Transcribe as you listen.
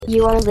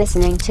You are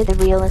listening to the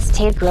Real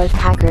Estate Growth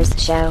Hackers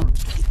Show.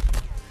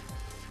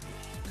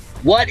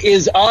 What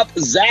is up?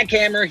 Zach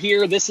Hammer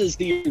here. This is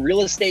the Real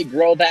Estate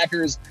Growth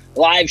Hackers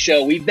live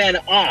show. We've been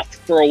off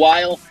for a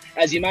while.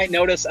 As you might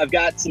notice, I've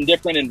got some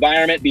different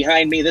environment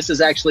behind me. This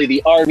is actually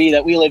the RV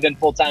that we live in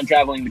full-time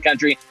traveling the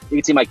country. You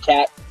can see my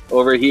cat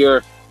over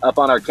here up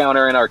on our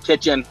counter in our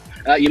kitchen.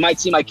 You might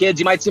see my kids.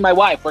 You might see my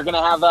wife. We're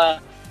gonna have a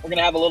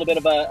little bit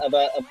of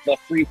a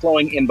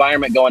free-flowing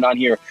environment going on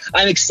here.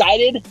 I'm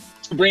excited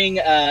to bring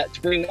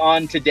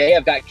on today.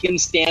 I've got Kim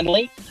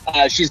Stanley.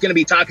 She's going to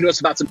be talking to us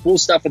about some cool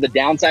stuff for the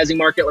downsizing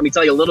market. Let me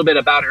tell you a little bit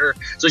about her.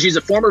 So she's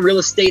a former real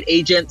estate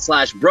agent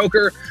 /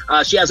 broker.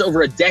 She has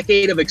over a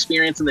decade of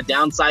experience in the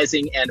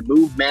downsizing and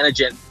move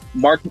management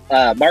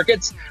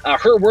markets.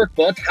 Her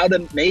workbook, How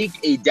to Make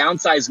a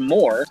Downsize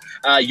More,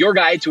 Your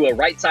Guide to a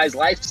Right-Size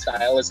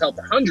Lifestyle, has helped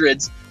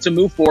hundreds to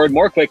move forward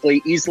more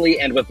quickly, easily,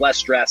 and with less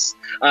stress.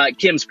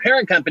 Kim's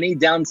parent company,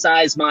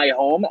 Downsize My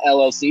Home,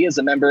 LLC, is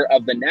a member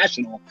of the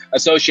National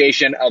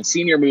Association of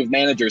Senior Move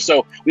Managers.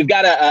 So we've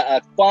got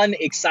a fun,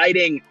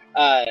 exciting,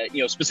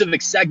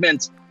 specific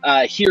segment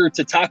here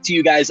to talk to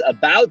you guys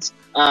about.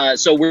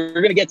 So we're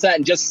going to get to that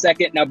in just a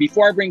second. Now,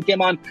 before I bring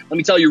Kim on, let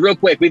me tell you real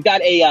quick, we've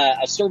got a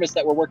service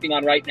that we're working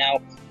on right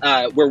now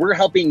where we're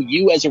helping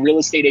you as a real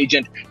estate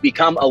agent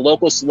become a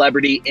local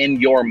celebrity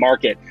in your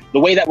market. The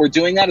way that we're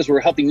doing that is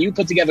we're helping you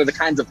put together the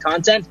kinds of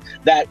content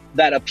that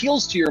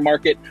appeals to your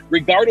market,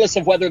 regardless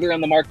of whether they're in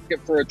the market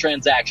for a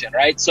transaction,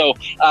 right? So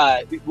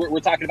we're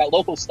talking about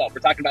local stuff. We're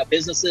talking about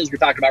businesses. We're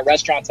talking about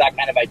restaurants, that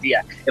kind of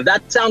idea. If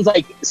that sounds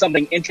like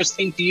something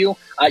interesting to you,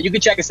 you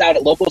can check us out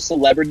at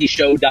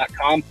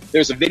localcelebrityshow.com.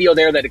 There's a video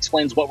there that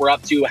explains what we're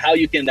up to, how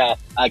you can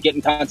get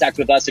in contact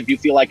with us if you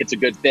feel like it's a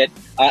good fit.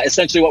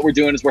 Essentially what we're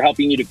doing is we're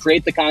helping you to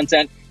create the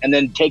content and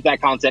then take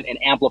that content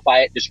and amplify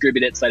it,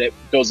 distribute it so that it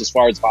goes as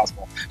far as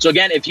possible. So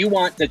again, if you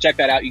want to check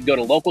that out, you can go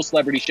to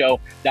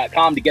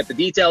localcelebrityshow.com to get the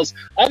details.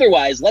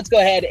 Otherwise, let's go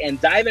ahead and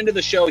dive into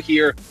the show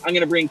here. I'm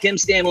going to bring Kim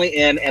Stanley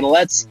in and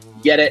let's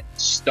get it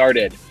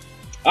started.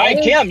 All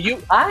right, Kim,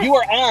 you are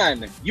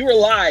on. You are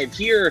live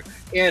here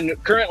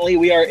currently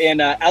we are in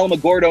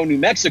Alamogordo, New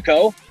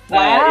Mexico.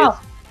 Wow.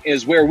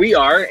 Is where we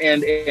are,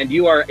 and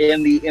you are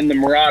in the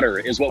Marauder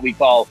is what we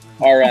call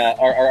our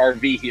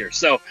RV here.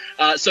 So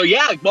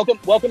yeah, welcome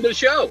to the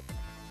show.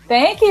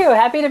 Thank you.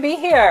 Happy to be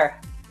here.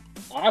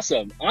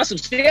 Awesome. So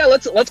yeah,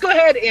 let's go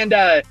ahead and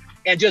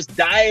just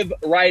dive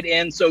right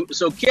in. So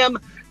Kim,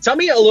 tell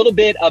me a little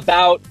bit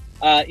about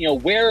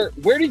where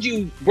did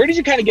you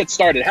kind of get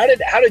started?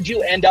 How did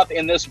you end up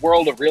in this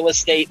world of real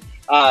estate?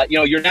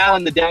 You're now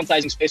in the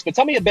downsizing space, but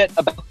tell me a bit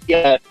about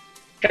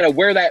kind of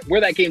where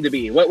that came to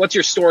be. What's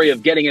your story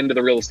of getting into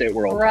the real estate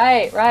world?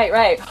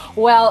 Right.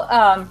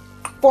 Well,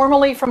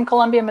 formerly from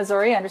Columbia,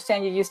 Missouri. I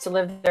understand you used to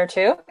live there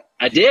too.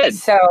 I did.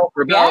 So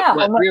for about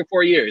 3 or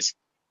 4 years.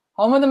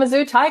 Home of the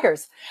Mizzou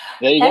Tigers.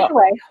 There you go.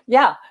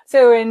 Yeah.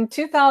 So in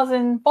fall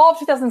of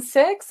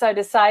 2006, I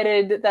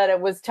decided that it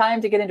was time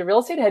to get into real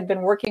estate. I had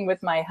been working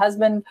with my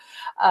husband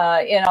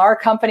in our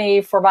company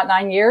for about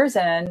 9 years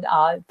and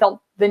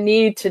felt the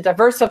need to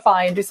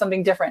diversify and do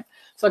something different.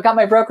 So I got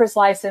my broker's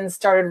license,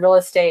 started real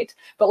estate.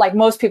 But like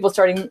most people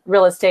starting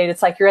real estate,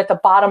 it's like you're at the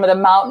bottom of the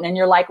mountain and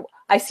you're like,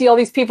 I see all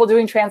these people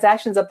doing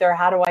transactions up there.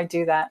 How do I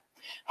do that?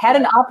 Had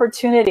an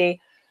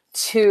opportunity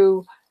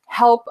to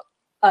help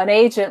an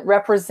agent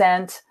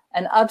represent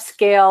an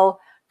upscale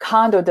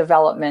condo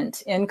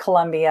development in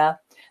Columbia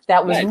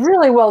that was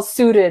really well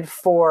suited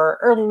for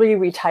early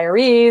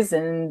retirees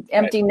and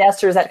empty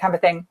nesters, that kind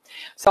of thing.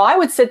 So I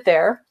would sit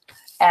there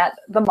at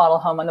the model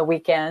home on the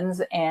weekends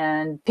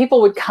and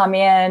people would come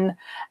in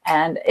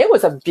and it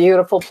was a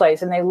beautiful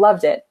place and they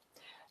loved it.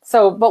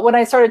 But when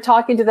I started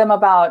talking to them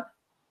about,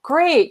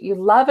 great, you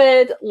love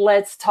it.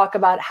 Let's talk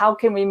about how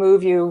can we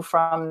move you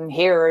from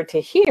here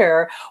to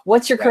here?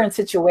 What's your current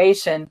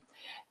situation?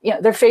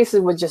 Their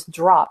faces would just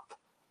drop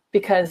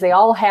because they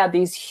all had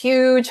these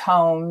huge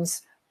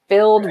homes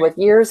filled with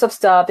years of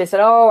stuff. They said,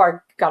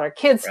 got our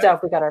kids'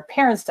 stuff. We got our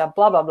parents' stuff,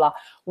 blah, blah, blah.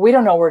 We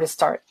don't know where to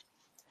start.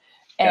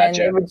 And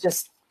they would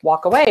just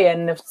walk away.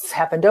 And it's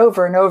happened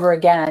over and over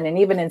again. And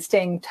even in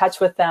staying in touch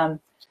with them,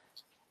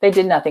 they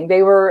did nothing.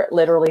 They were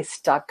literally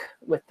stuck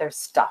with their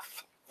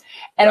stuff.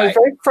 And it was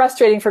very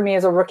frustrating for me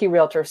as a rookie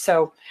realtor.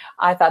 So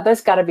I thought there's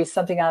got to be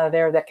something out of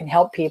there that can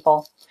help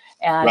people.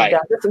 And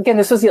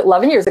this was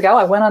 11 years ago.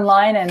 I went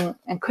online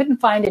and couldn't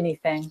find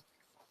anything.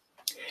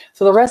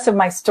 So the rest of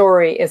my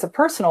story is a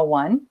personal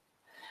one.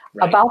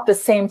 About the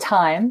same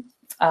time,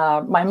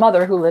 my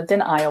mother, who lived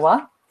in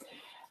Iowa,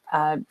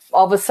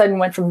 all of a sudden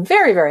went from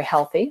very, very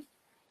healthy,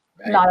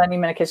 not on any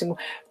medication,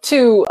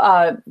 to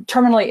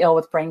terminally ill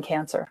with brain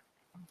cancer.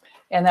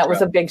 And that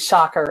was a big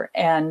shocker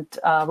and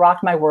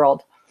rocked my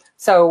world.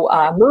 So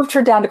moved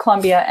her down to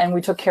Columbia and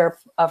we took care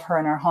of her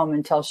in our home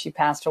until she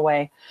passed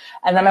away.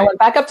 And then I went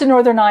back up to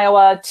Northern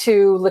Iowa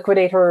to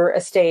liquidate her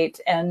estate,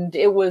 and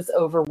it was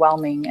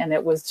overwhelming and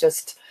it was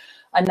just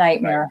a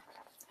nightmare.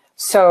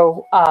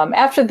 So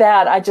after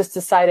that, I just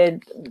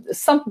decided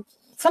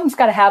something's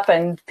got to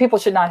happen. People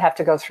should not have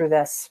to go through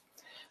this.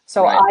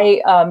 So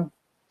I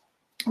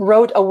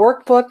wrote a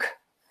workbook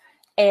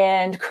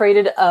and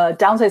created a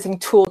downsizing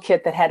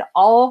toolkit that had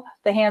all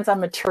the hands-on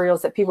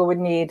materials that people would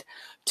need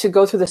to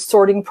go through the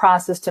sorting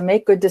process, to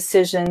make good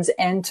decisions,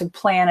 and to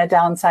plan a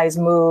downsize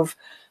move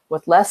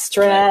with less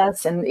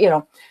stress and,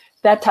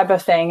 that type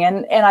of thing.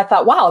 And I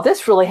thought, wow,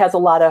 this really has a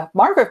lot of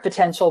market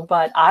potential,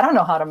 but I don't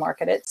know how to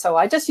market it. So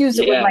I just used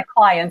it with my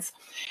clients,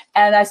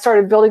 and I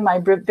started building my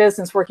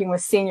business working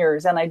with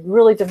seniors, and I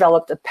really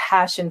developed a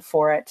passion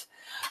for it.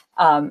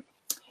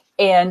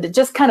 And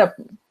just kind of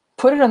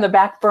put it on the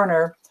back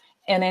burner.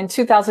 And in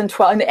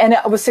 2012, and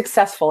I was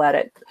successful at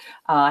it.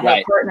 I had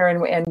a partner,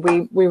 and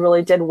we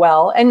really did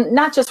well. And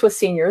not just with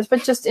seniors,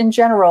 but just in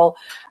general.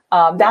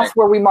 That's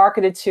where we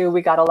marketed to.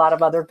 We got a lot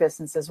of other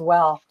business as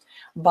well.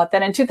 But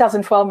then in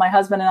 2012, my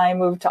husband and I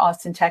moved to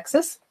Austin,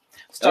 Texas.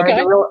 Started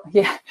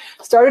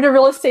a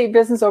real estate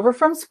business over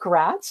from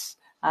scratch.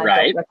 I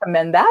don't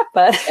recommend that,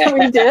 but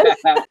we did.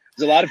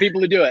 There's a lot of people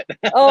who do it.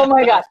 Oh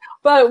my gosh.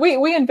 But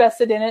we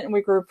invested in it, and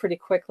we grew pretty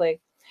quickly.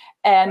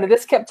 And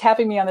this kept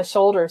tapping me on the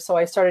shoulder. So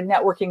I started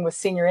networking with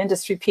senior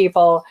industry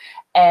people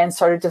and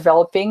started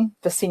developing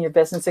the senior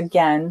business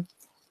again.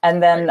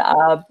 And then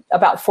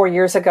about 4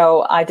 years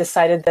ago, I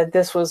decided that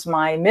this was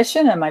my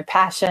mission and my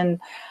passion.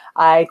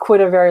 I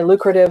quit a very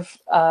lucrative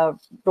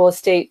real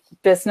estate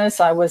business.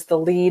 I was the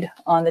lead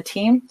on the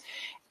team,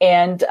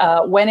 and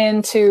went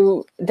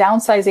into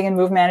downsizing and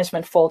move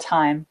management full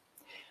time.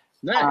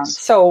 Nice.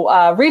 So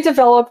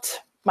redeveloped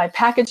my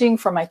packaging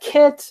for my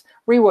kit,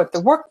 reworked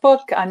the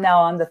workbook. I'm now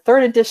on the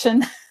 3rd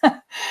edition.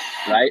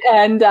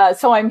 And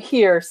so I'm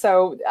here.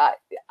 So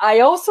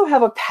I also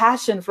have a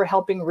passion for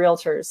helping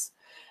realtors.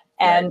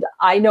 And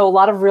I know a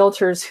lot of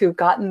realtors who've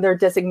gotten their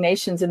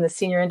designations in the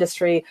senior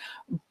industry,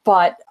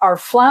 but are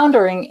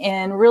floundering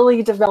in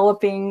really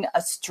developing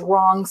a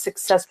strong,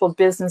 successful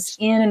business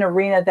in an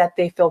arena that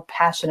they feel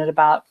passionate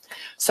about.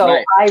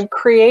 So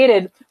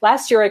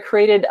last year I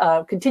created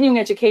a continuing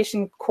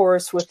education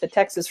course with the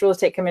Texas Real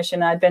Estate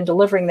Commission. I've been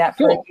delivering that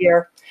for a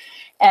year.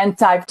 And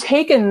I've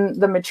taken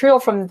the material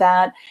from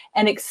that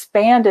and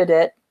expanded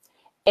it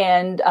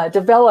and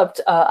developed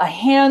a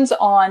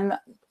hands-on,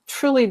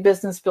 truly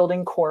business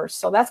building course.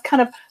 So that's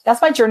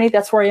my journey.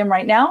 That's where I am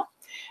right now.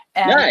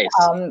 And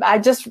I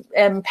just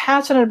am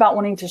passionate about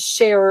wanting to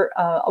share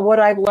what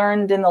I've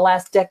learned in the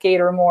last decade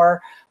or more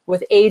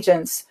with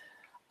agents,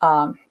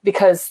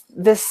 because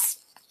the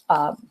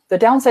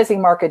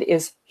downsizing market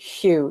is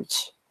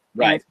huge.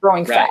 And it's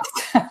growing fast.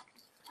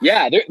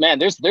 Yeah,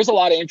 there's a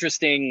lot of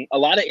interesting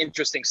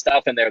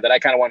stuff in there that I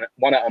kind of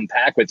want to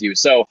unpack with you.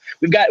 So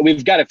we've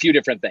got a few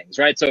different things,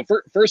 right? So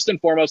first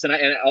and foremost, and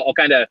I'll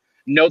kind of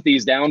note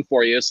these down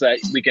for you so that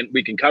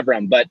we can cover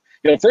them. But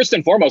first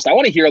and foremost, I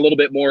want to hear a little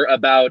bit more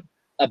about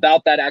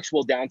that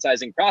actual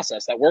downsizing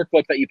process, that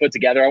workbook that you put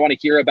together. I want to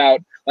hear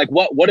about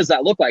what does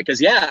that look like?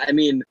 Because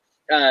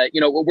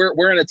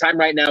we're in a time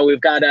right now.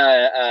 We've got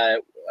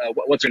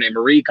what's her name,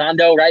 Marie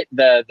Kondo, right?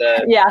 The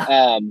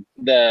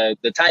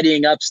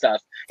tidying up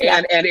stuff,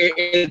 and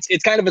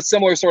it's kind of a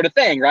similar sort of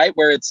thing, right?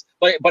 Where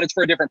but it's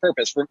for a different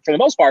purpose. For the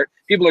most part,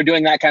 people are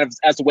doing that kind of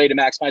as a way to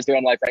maximize their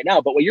own life right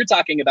now. But what you're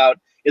talking about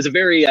is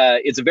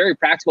it's a very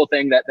practical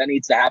thing that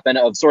needs to happen.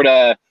 Of sort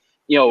of,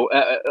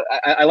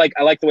 I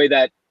like the way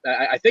that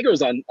I think it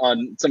was on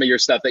some of your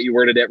stuff that you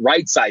worded it,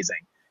 right sizing.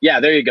 Yeah,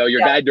 there you go.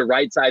 Your guide to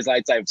right size.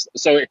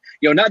 So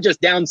not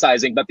just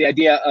downsizing, but the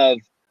idea of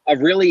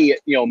really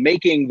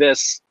making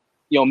this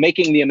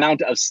making the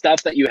amount of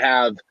stuff that you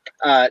have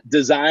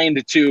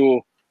designed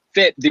to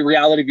fit the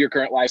reality of your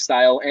current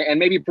lifestyle, and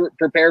maybe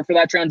prepare for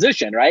that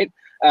transition, right?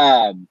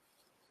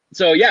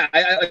 So yeah,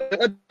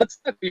 let's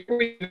talk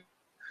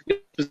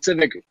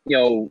specific,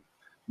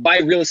 by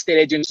real estate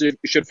agents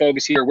should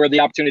focus here, where the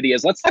opportunity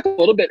is. Let's talk a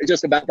little bit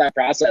just about that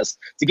process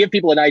to give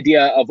people an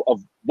idea of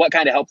what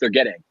kind of help they're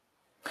getting.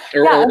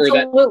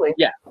 Absolutely.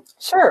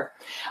 Sure.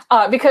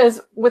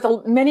 Because with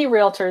many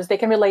realtors, they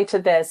can relate to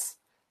this.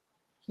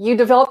 You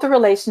develop the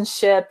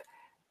relationship,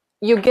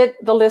 you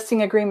get the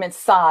listing agreement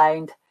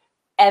signed,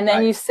 and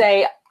then you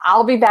say,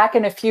 I'll be back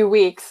in a few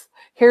weeks.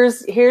 Here's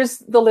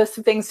the list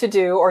of things to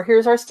do, or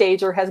here's our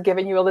stager has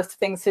given you a list of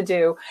things to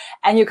do,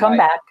 and you come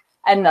back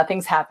and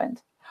nothing's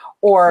happened.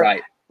 Or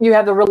you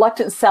have the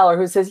reluctant seller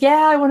who says,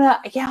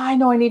 I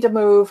know I need to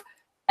move,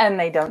 and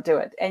they don't do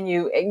it. And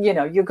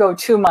you go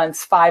 2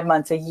 months, 5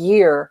 months, a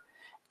year,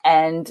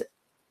 and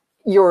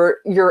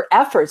your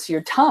efforts,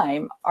 your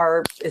time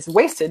is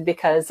wasted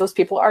because those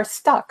people are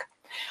stuck.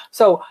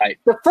 So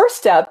the first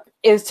step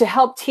is to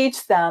help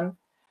teach them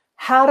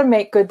how to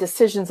make good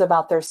decisions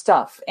about their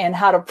stuff and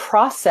how to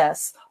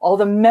process all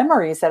the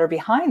memories that are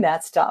behind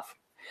that stuff,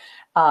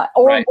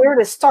 or where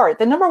to start.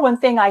 The number one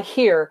thing I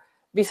hear,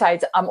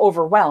 besides I'm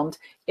overwhelmed,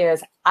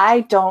 is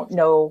I don't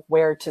know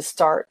where to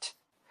start.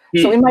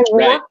 So in my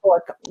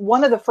workbook,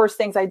 one of the first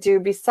things I do,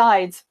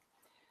 besides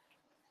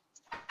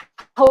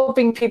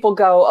helping people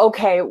go,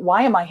 okay,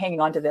 why am I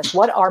hanging on to this?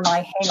 What are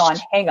my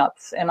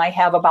hang-ups? And I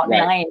have about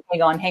 9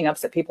 hang-on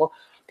hang-ups that people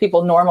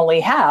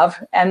normally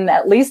have. And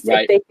at least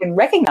if they can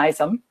recognize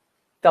them,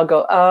 they'll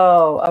go,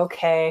 oh,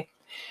 okay.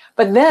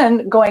 But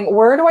then going,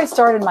 where do I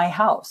start in my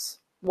house?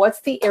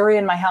 What's the area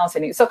in my house I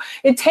need? So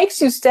it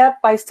takes you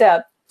step by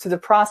step to the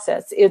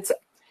process.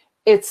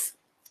 It's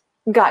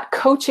got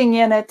coaching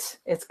in it,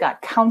 it's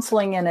got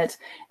counseling in it,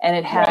 and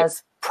it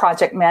has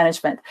project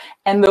management.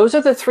 And those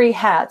are the three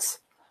hats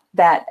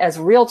that as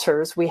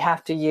realtors we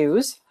have to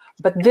use.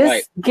 But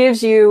this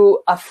gives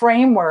you a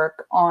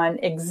framework on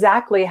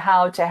exactly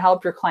how to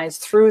help your clients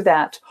through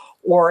that.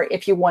 Or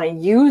if you want to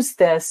use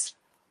this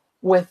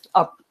with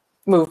a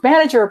move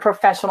manager or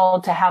professional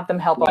to have them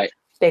help out,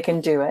 they can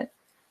do it.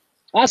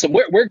 Awesome.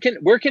 Where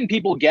can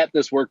people get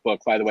this workbook,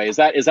 by the way? Is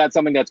that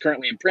something that's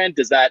currently in print?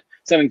 Is that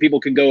something people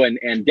can go and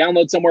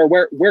download somewhere?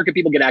 Where can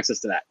people get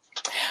access to that?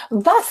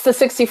 That's the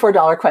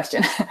 $64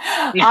 question.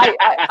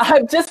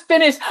 I've just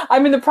finished.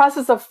 I'm in the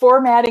process of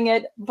formatting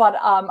it, but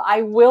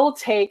I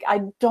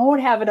don't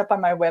have it up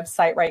on my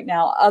website right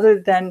now other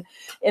than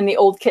in the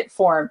old kit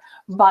form,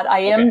 but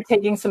I am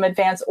taking some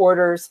advance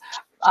orders.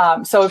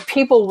 So if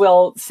people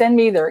will send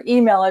me their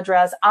email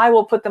address, I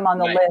will put them on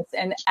the list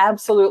and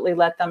absolutely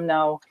let them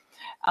know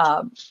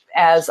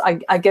as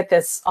I get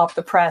this off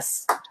the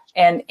press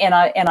and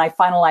I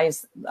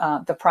finalize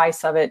the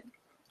price of it,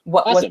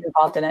 what's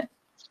involved in it.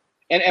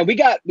 And we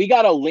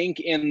got a link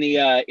in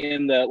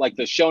the like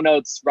the show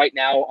notes right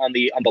now on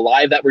the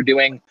live that we're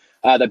doing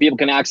that people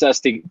can access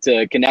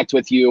to connect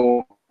with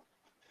you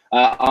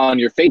on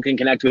your Facebook, can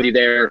connect with you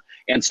there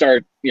and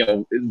start,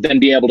 then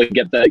be able to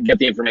get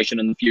the information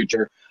in the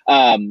future.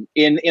 In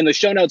the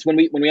show notes when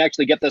we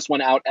actually get this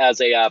one out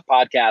as a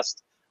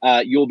podcast,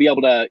 you'll be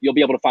able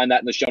to find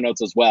that in the show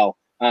notes as well.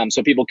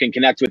 So people can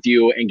connect with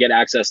you and get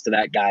access to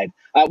that guide.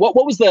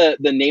 What was the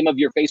name of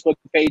your Facebook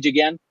page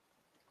again?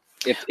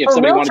 If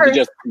somebody wanted to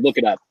just look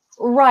it up.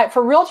 Right.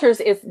 For realtors,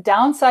 it's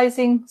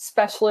Downsizing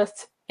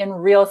Specialists in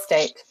Real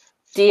Estate,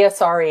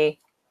 DSRE.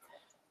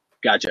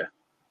 Gotcha.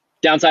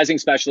 Downsizing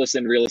Specialists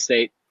in Real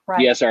Estate,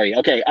 right. DSRE.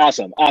 Okay,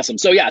 awesome.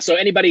 So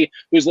anybody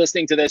who's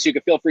listening to this, you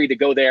can feel free to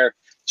go there,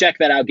 check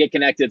that out, get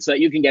connected so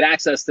that you can get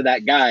access to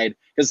that guide.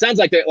 Because it sounds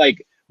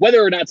like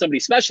whether or not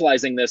somebody's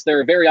specializing this, there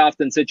are very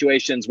often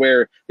situations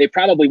where they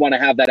probably want to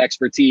have that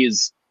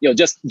expertise,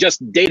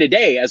 just day to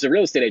day as a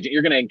real estate agent.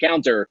 You're going to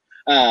encounter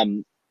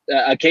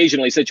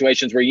occasionally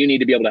situations where you need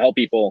to be able to help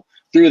people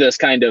through this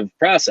kind of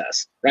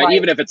process, right?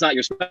 Even if it's not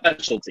your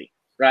specialty,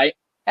 right?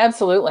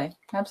 Absolutely.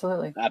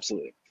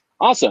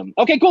 Awesome.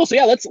 Okay, cool. So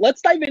yeah,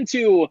 let's dive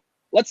into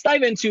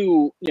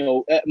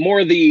more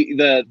of the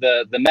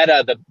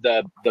meta,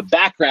 the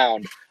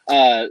background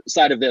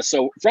side of this.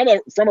 So from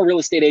a real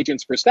estate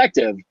agent's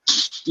perspective,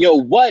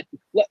 I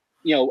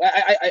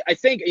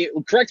think,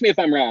 correct me if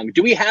I'm wrong,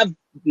 do we have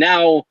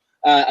now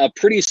a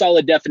pretty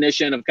solid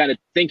definition of kind of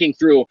thinking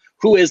through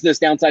who is this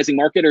downsizing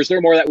market, or is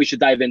there more that we should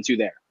dive into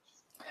there?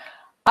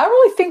 I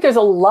really think there's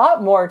a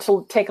lot more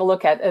to take a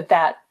look at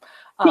that.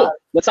 Cool.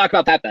 Let's talk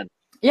about that then.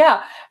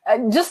 Yeah,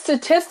 just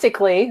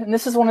statistically, and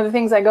this is one of the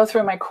things I go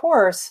through in my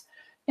course,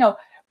 the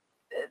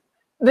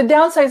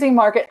downsizing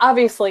market,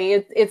 obviously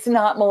it's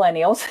not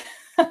millennials.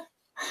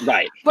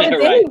 Right. But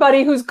it's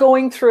anybody who's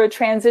going through a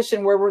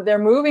transition where they're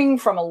moving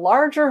from a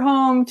larger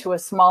home to a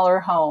smaller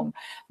home.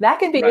 That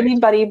could be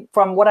anybody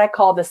from what I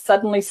call the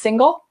suddenly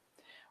single,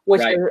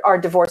 which are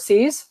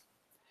divorcees.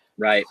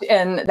 Right.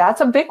 And that's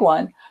a big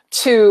one,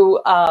 to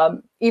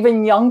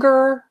even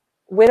younger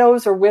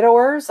widows or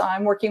widowers.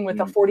 I'm working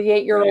with a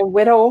 48-year-old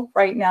widow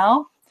right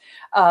now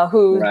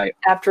who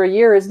after a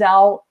year is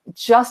now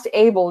just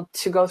able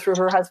to go through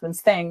her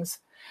husband's things.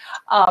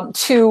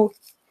 To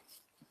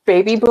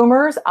baby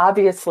boomers,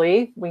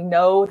 obviously, we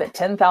know that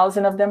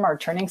 10,000 of them are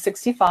turning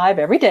 65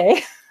 every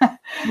day.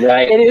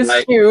 It is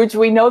huge.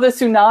 We know the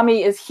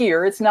tsunami is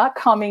here. It's not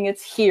coming.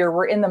 It's here.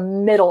 We're in the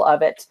middle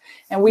of it.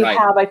 And we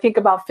have, I think,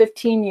 about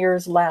 15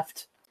 years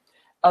left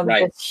of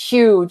this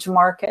huge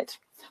market.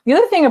 The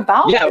other thing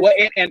about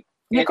and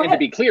to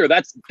be clear,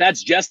 that's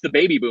just the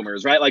baby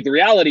boomers, right? Like the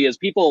reality is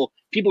people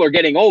are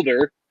getting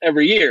older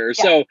every year.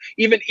 Yeah. So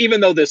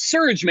even though the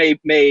surge may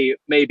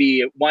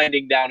be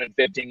winding down in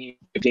 15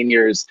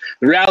 years,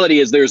 the reality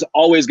is there's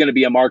always going to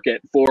be a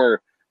market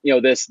for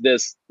this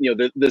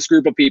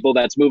group of people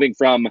that's moving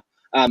from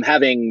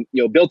having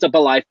built up a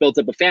life, built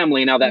up a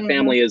family. Now that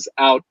family is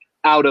out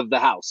of the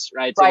house,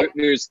 right? So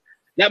there's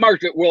that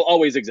market will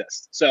always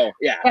exist. So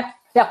yeah.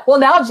 Well,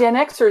 now Gen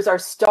Xers are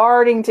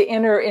starting to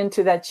enter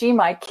into that. Gee,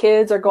 my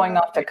kids are going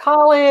off to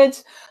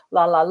college,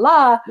 la la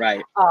la.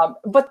 Right.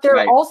 But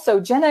they're also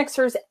Gen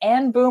Xers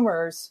and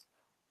Boomers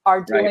are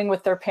dealing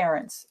with their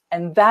parents,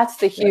 and that's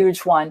the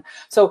huge one.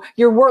 So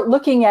you're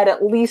looking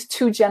at least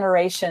 2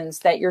 generations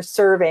that you're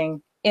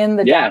serving in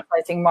the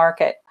downsizing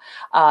market,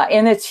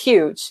 and it's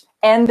huge.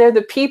 And they're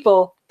the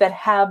people that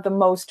have the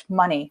most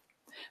money.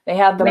 They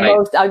have the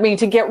most. I mean,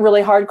 to get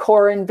really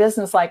hardcore and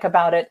businesslike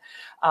about it.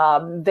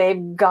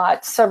 They've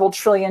got several $1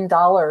 trillion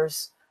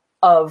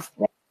of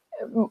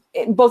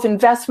both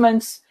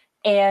investments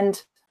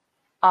and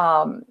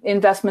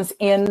investments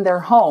in their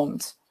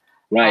homes.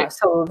 Right.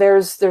 So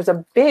there's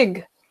a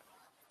big,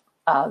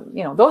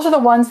 those are the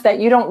ones that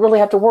you don't really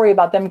have to worry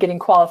about them getting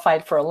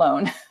qualified for a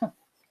loan.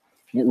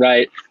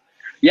 Right.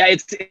 Yeah.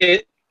 It's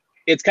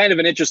it's kind of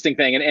an interesting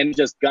thing, and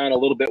just gone a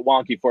little bit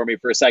wonky for me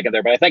for a second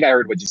there, but I think I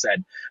heard what you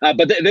said.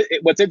 But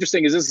what's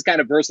interesting is this is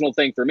kind of a personal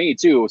thing for me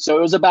too. So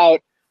it was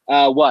about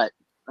what,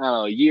 I don't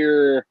know,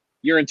 year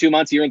and 2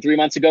 months, year and 3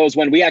 months ago is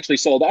when we actually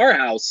sold our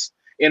house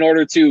in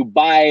order to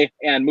buy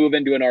and move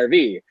into an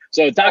RV.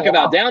 So talk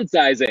about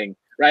downsizing,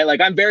 right?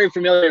 Like, I'm very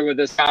familiar with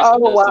this process. Oh,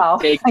 wow.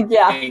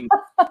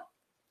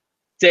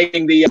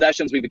 Taking the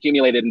possessions we've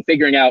accumulated and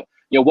figuring out,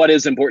 what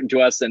is important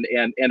to us and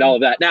all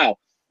of that. Now,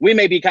 we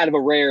may be kind of a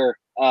rare,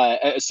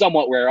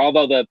 somewhat rare,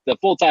 although the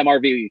full-time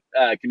RV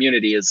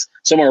community is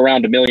somewhere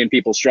around 1 million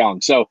people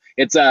strong. So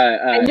it's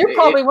and you're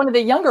probably one of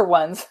the younger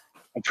ones.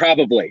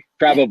 Probably,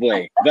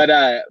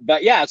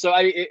 but yeah. So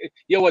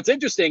what's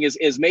interesting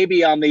is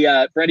maybe on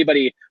the for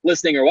anybody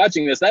listening or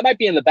watching this, that might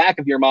be in the back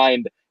of your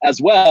mind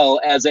as well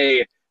as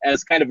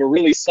kind of a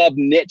really sub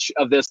niche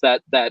of this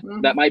that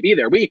might be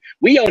there.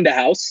 We owned a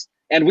house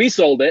and we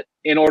sold it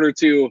in order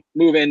to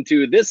move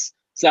into this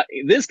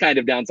kind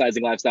of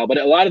downsizing lifestyle. But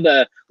a lot of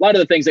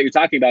the things that you're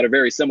talking about are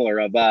very similar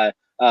of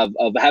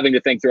having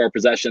to think through our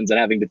possessions and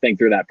having to think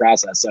through that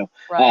process. So,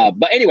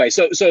 but anyway,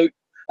 so.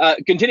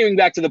 Continuing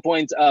back to the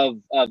point of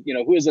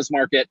who is this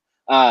market,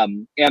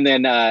 and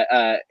then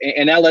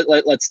and now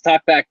let's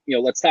talk back.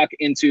 Let's talk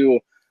into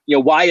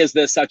why is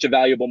this such a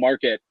valuable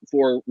market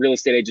for real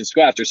estate agents to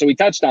go after? So we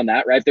touched on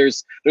that, right?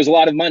 There's a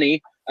lot of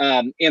money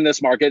in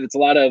this market. It's a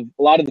lot of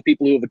the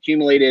people who have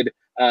accumulated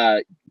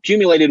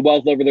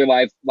wealth over their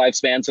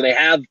lifespan, so they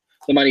have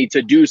the money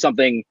to do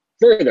something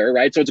further,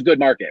 right? So it's a good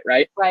market,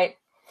 right? Right.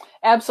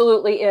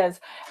 Absolutely is.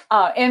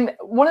 And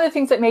one of the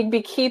things that may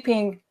be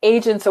keeping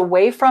agents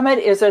away from it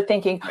is they're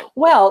thinking,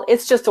 well,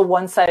 it's just a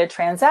one-sided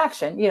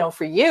transaction.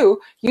 For you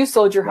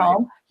sold your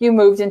home, you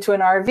moved into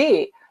an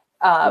RV.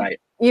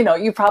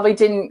 You probably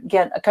didn't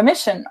get a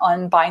commission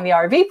on buying the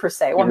RV per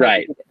se. Well,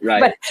 right.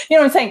 But you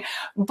know what I'm saying?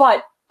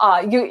 But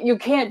you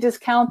can't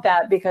discount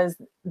that, because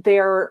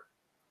there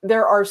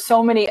are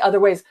so many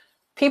other ways.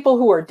 People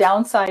who are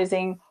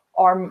downsizing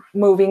are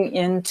moving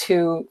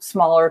into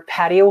smaller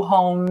patio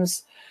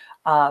homes,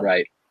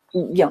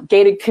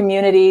 gated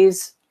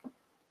communities.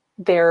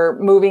 They're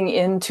moving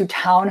into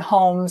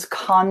townhomes,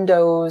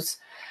 condos.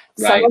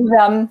 Some of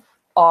them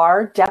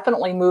are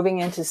definitely moving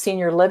into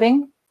senior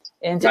living,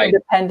 into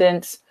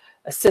independent,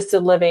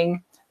 assisted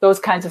living, those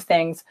kinds of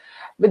things.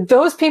 But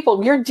those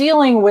people, you're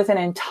dealing with an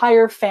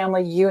entire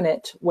family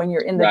unit when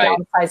you're in the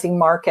downsizing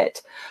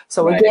market.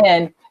 So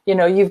again,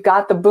 you've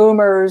got the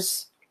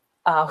boomers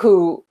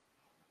who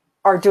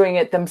are doing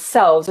it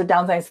themselves or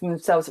downsizing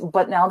themselves,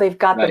 but now they've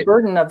got the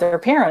burden of their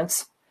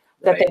parents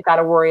that they've got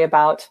to worry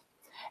about.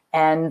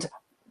 And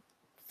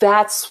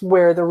that's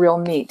where the real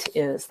meat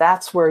is.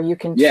 That's where you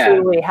can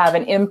truly have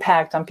an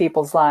impact on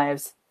people's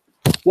lives.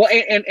 Well,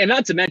 and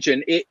not to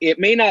mention, it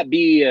may not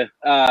be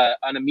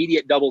an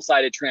immediate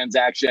double-sided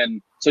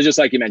transaction. So just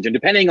like you mentioned,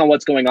 depending on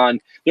what's going on,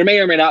 there may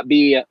or may not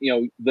be,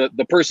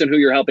 the person who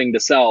you're helping to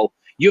sell,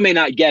 you may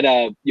not get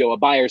a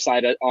buyer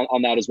side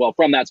on that as well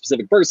from that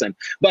specific person.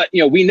 But,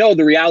 we know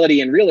the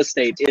reality in real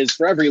estate is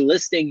for every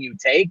listing you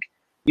take,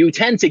 you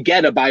tend to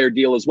get a buyer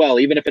deal as well,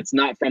 even if it's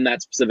not from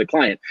that specific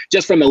client,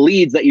 just from the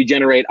leads that you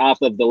generate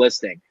off of the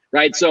listing,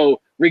 right?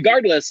 So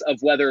regardless of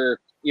whether,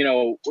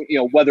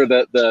 whether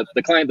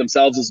the client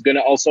themselves is going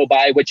to also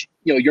buy, which,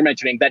 you're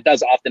mentioning, that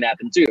does often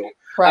happen too.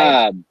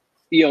 Right.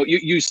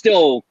 You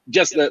still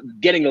just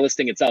getting the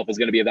listing itself is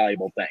going to be a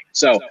valuable thing.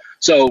 So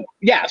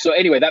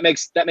anyway, that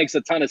makes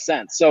a ton of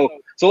sense. So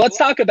let's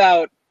talk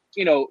about,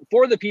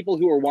 for the people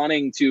who are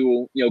wanting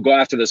to, go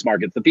after this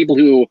market, the people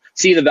who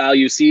see the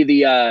value, see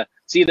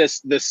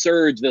this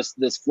surge,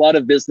 this flood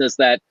of business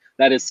that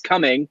is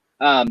coming,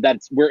 that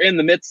we're in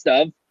the midst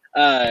of.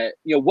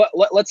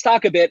 Let's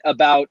talk a bit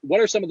about what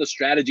are some of the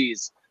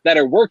strategies that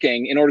are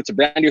working in order to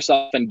brand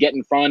yourself and get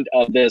in front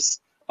of this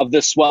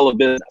swell of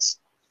business.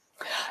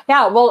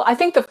 Yeah, well, I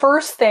think the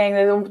first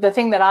thing, the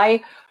thing that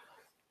I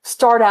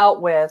start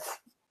out with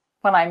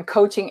when I'm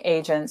coaching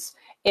agents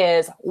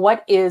is,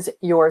 what is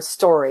your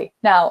story?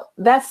 Now,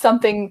 that's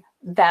something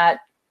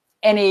that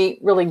any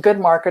really good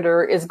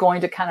marketer is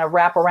going to kind of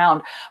wrap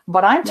around.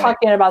 But I'm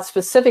talking about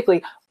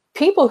specifically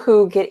people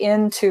who get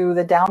into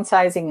the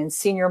downsizing and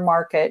senior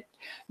market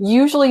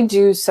usually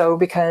do so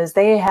because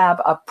they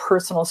have a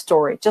personal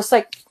story, just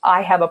like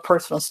I have a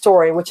personal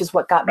story, which is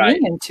what got me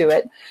into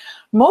it.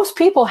 Most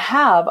people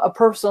have a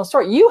personal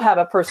story. You have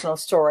a personal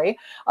story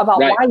about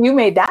why you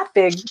made that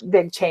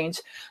big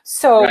change.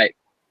 So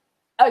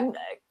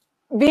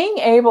being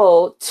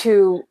able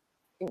to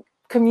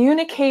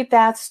communicate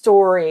that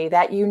story,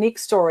 that unique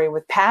story,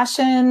 with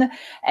passion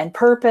and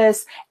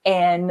purpose,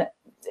 and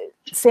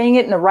saying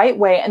it in the right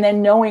way, and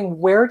then knowing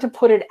where to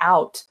put it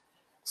out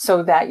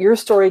so that your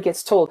story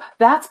gets told,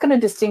 that's going to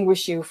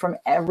distinguish you from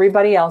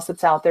everybody else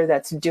that's out there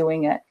that's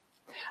doing it.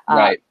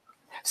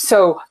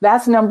 So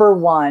that's number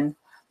one.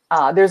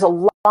 There's a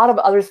lot of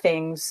other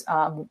things.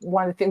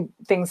 One of the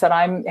things that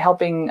I'm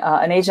helping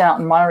an agent out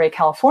in Monterey,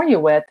 California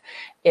with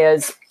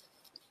is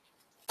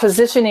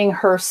positioning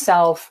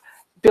herself,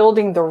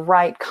 building the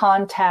right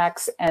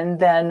contacts, and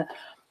then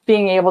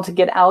being able to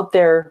get out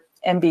there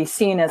and be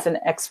seen as an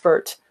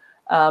expert.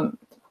 One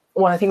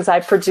of the things I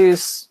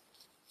produce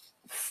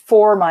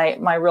for my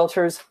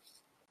realtors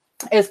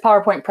is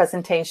PowerPoint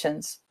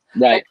presentations.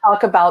 Right. I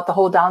talk about the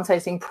whole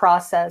downsizing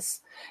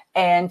process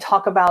and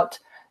talk about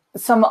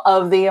some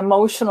of the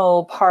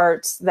emotional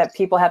parts that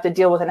people have to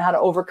deal with and how to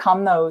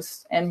overcome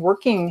those, and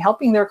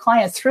helping their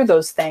clients through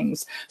those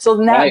things. So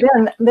now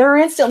then they're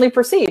instantly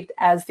perceived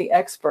as the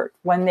expert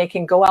when they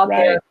can go out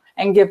there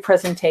and give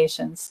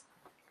presentations.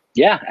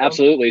 Yeah,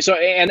 absolutely. So,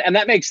 and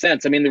that makes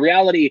sense. I mean, the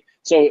reality,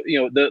 so,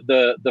 you know,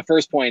 the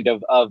first point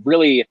of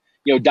really,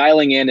 you know,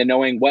 dialing in and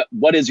knowing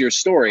what is your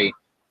story.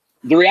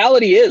 The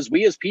reality is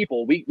we as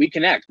people, we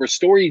connect. We're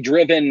story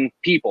driven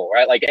people,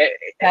 right? Like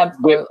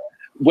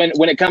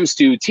when it comes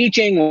to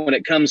teaching, when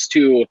it comes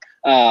to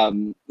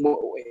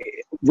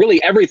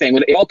really everything,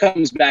 when it all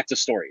comes back to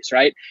stories,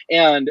 right?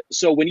 And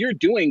so when you're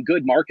doing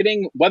good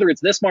marketing, whether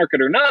it's this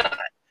market or not,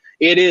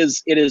 it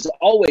is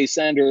always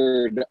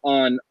centered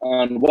on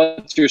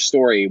what's your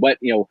story, what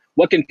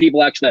can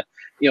people actually,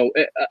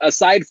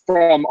 aside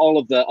from all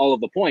of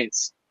the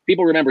points,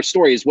 people remember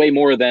stories way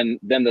more than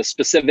the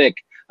specific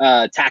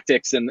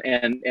tactics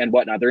and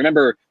whatnot. They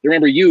remember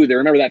you, they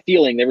remember that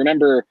feeling, they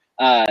remember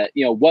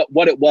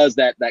what it was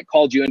that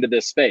called you into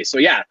this space. So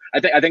yeah, I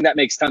think that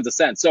makes tons of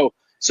sense.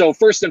 So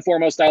first and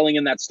foremost, dialing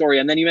in that story,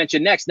 and then you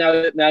mentioned next.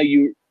 Now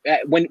you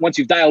once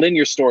you've dialed in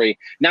your story,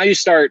 now you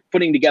start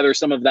putting together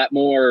some of that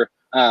more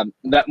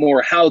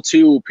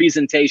how-to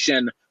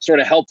presentation, sort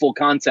of helpful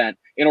content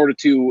in order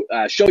to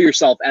show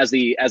yourself as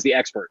the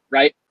expert,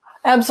 right?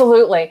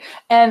 Absolutely.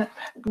 And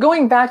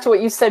going back to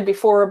what you said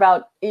before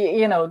about,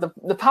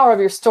 the power of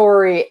your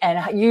story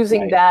and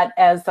using that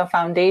as the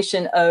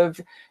foundation of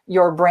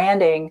your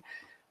branding.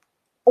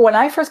 When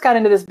I first got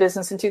into this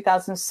business in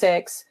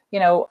 2006,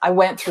 I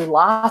went through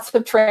lots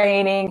of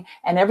training,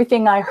 and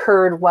everything I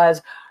heard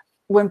was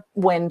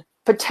when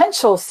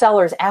potential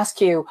sellers ask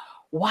you,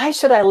 why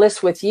should I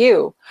list with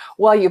you?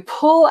 Well, you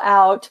pull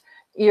out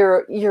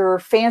your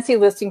fancy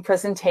listing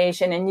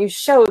presentation and you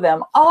show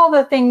them all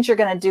the things you're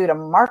going to do to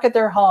market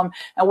their home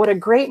and what a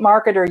great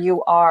marketer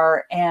you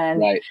are,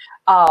 and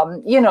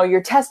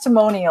your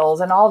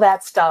testimonials and all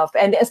that stuff.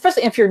 And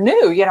especially if you're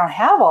new, you don't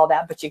have all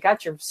that, but you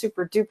got your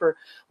super duper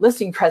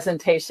listing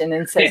presentation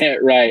and says,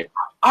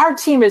 our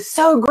team is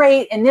so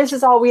great and this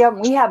is all we have.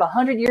 We have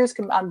 100 years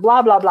on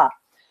blah, blah, blah.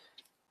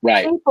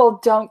 Right.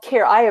 People don't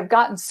care. I have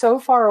gotten so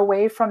far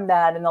away from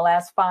that in the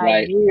last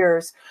 5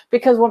 years,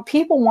 because what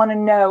people want to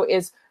know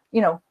is,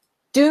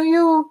 do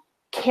you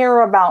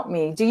care about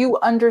me? Do you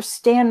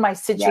understand my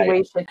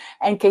situation?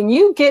 And can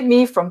you get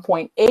me from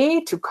point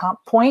A to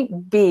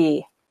point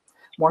B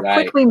more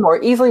quickly,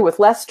 more easily, with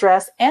less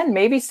stress, and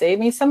maybe save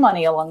me some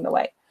money along the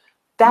way?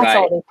 That's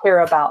all they care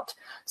about.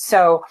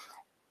 So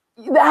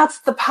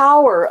that's the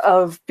power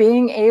of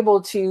being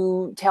able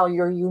to tell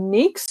your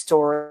unique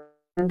story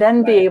and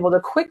then be able to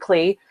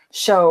quickly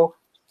show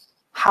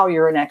how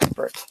you're an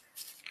expert.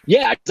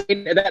 Yeah,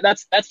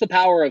 that's the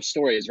power of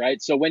stories, right?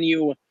 So when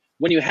you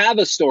have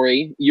a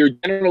story, you're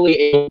generally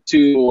able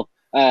to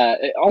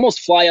almost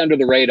fly under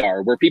the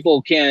radar, where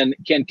people can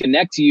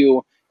connect to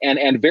you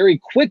and very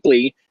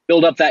quickly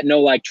build up that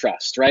know, like,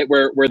 trust, right?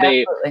 Where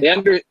they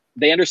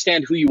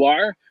understand who you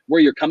are,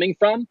 where you're coming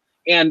from,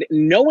 and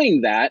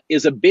knowing that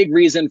is a big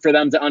reason for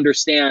them to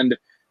understand,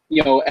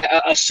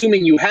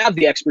 assuming you have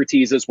the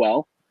expertise as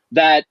well,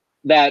 that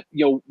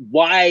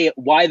why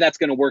that's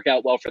going to work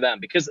out well for them.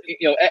 Because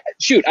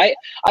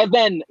I've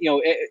been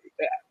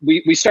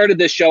we started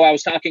this show, I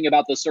was talking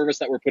about the service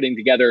that we're putting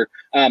together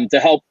to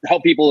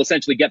help people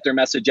essentially get their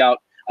message out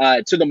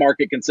to the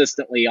market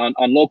consistently on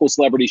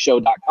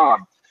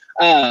localcelebrityshow.com,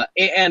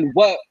 and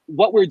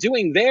what we're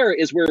doing there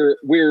is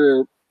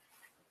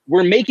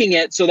we're making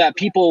it so that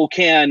people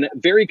can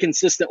very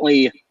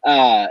consistently,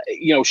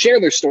 share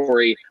their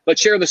story, but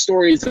share the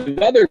stories of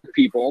other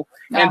people.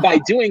 And by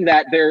doing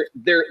that,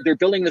 they're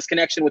building this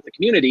connection with the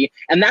community,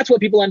 and that's what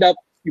people end up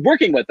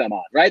working with them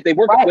on, right? They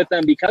work with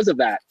them because of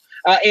that.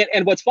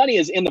 And what's funny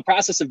is, in the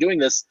process of doing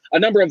this, a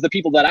number of the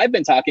people that I've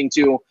been talking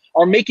to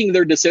are making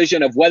their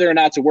decision of whether or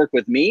not to work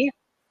with me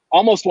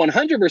almost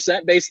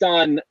 100% based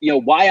on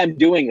why I'm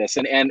doing this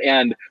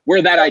and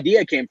where that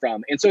idea came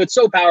from. And so it's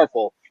so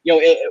powerful.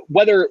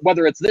 Whether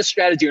it's this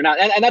strategy or not,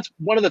 and that's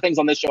one of the things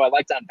on this show I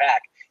like to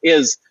unpack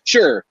is,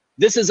 sure,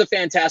 this is a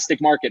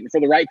fantastic market, and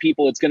for the right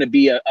people, it's going to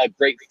be a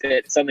great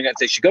fit, something that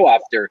they should go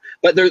after.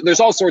 But there's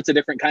all sorts of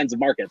different kinds of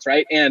markets,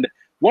 right? And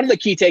one of the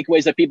key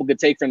takeaways that people could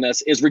take from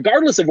this is,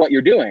 regardless of what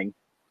you're doing,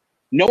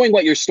 knowing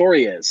what your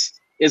story is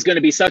going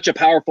to be such a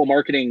powerful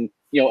marketing,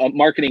 a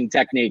marketing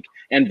technique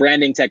and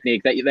branding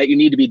technique that you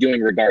need to be doing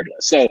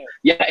regardless. So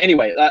yeah,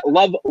 anyway,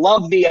 love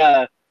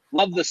the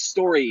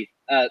story.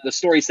 The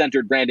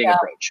story-centered branding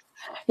approach.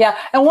 Yeah,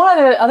 and one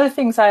of the other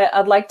things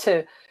I'd like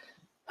to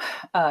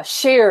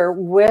share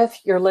with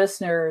your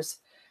listeners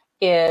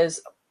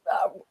is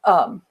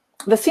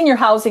the senior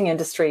housing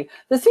industry.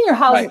 The senior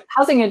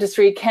housing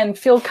industry can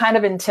feel kind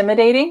of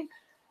intimidating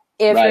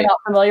if you're not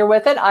familiar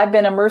with it. I've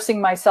been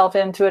immersing myself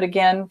into it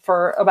again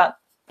for about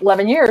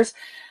 11 years.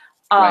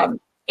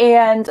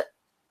 And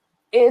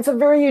it's a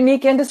very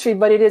unique industry,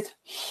 but it is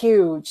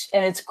huge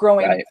and it's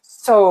growing Right.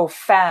 so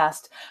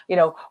fast. You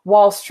know,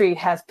 Wall Street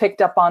has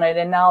picked up on it,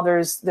 and now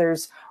there's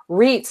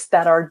REITs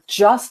that are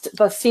just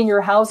the senior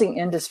housing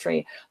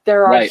industry.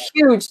 There are Right.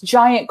 huge,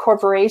 giant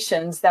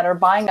corporations that are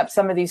buying up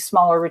some of these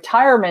smaller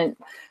retirement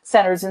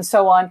centers and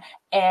so on,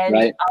 and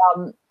Right.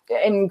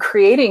 and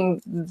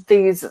creating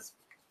these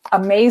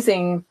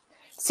amazing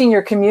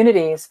senior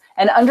communities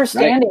and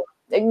understanding.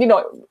 You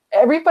know,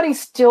 everybody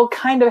still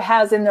kind of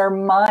has in their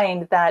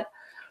mind that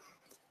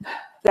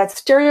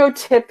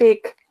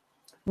stereotypic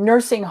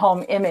nursing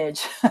home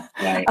image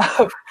Right.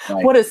 of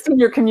Right. what a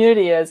senior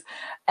community is.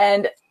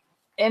 And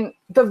in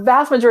the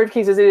vast majority of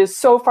cases, it is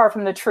so far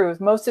from the truth.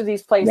 Most of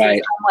these places,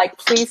 Right. I'm like,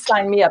 please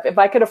sign me up. If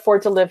I could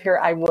afford to live here,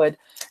 I would.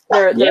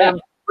 Yeah. They're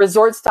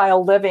resort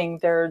style living.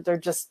 They're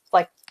just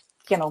like,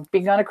 you know,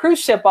 being on a cruise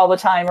ship all the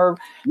time or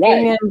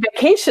being Right. in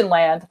vacation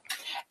land.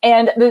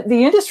 And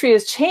the industry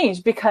has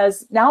changed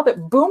because now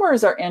that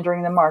boomers are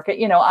entering the market,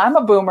 you know, I'm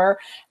a boomer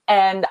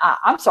and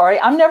I'm sorry,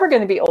 I'm never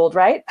going to be old,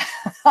 right?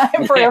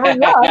 I'm forever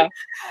young.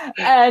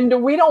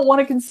 And we don't want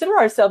to consider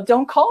ourselves,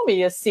 don't call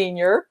me a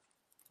senior.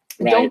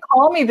 Right. Don't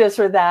call me this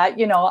or that.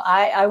 You know,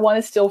 I want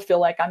to still feel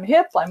like I'm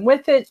hip, I'm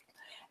with it.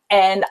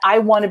 And I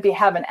want to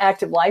have an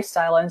active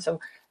lifestyle. And so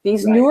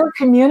these Right. newer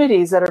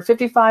communities that are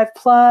 55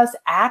 plus,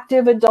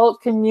 active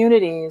adult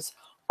communities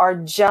are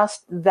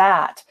just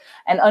that,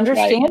 and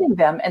understanding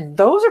them. And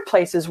those are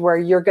places where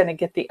you're going to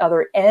get the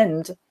other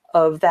end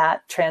of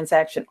that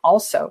transaction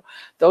also.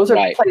 Those are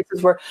Right.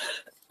 places where,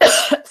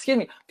 excuse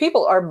me,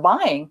 people are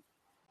buying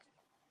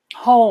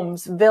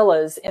homes,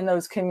 villas in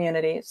those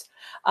communities.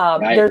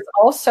 Right. There's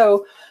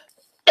also,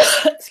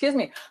 excuse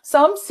me,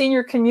 some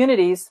senior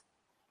communities,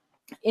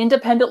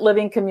 independent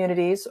living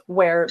communities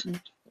where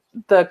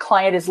the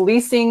client is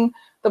leasing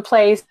the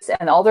place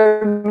and all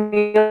their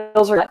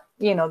meals are,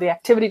 you know, the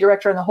activity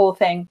director and the whole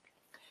thing.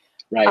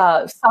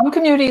 Right. Some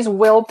communities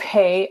will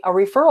pay a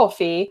referral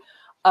fee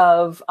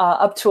of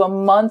up to a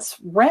month's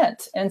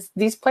rent. And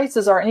these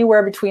places are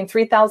anywhere between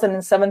 $3,000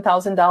 and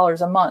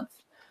 $7,000 a month.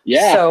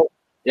 Yeah. So,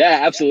 yeah,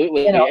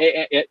 absolutely. you know,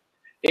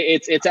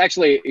 It's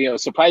actually, you know,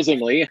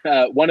 surprisingly,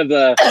 one of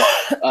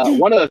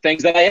the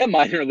things that I am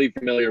minorly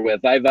familiar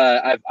with.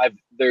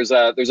 There's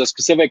a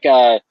specific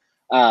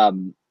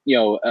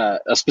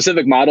a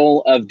specific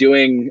model of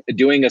doing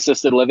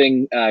assisted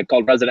living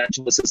called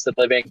residential assisted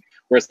living,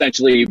 where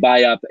essentially you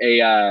buy up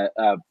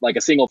like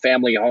a single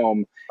family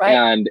home,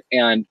 right.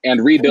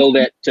 and rebuild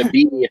it to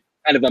be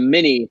kind of a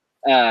mini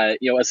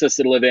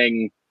assisted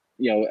living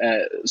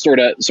sort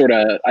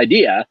of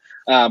idea,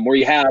 where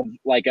you have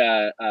like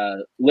a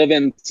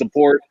live-in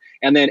support,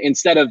 and then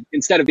instead of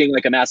being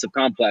like a massive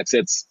complex,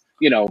 it's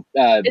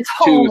It's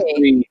 2, homey.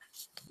 3.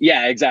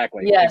 Yeah,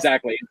 exactly. Yes.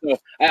 Exactly. So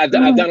I've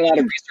done a lot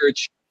of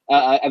research.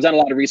 I've done a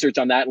lot of research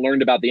on that and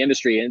learned about the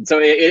industry. And so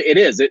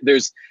there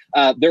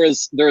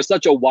is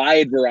such a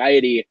wide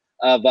variety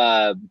of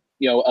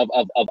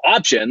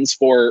options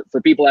for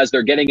people as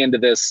they're getting into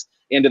this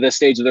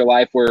stage of their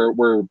life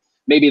where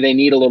maybe they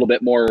need a little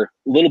bit more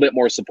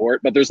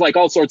support, but there's like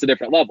all sorts of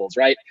different levels,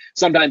 right?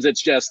 Sometimes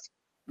it's just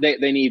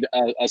they need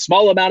a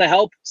small amount of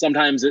help.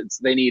 Sometimes it's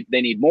they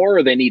need more,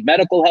 or they need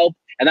medical help.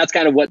 And that's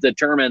kind of what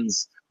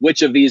determines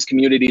which of these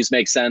communities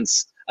make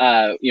sense,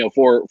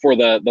 for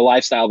the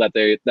lifestyle that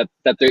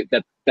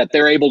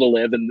they're able to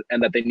live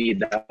and that they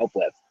need help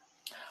with.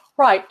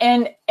 Right.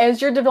 And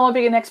as you're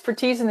developing an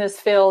expertise in this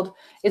field,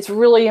 it's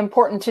really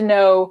important to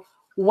know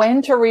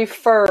when to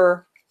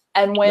refer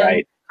and when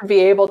Right. to be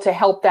able to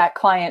help that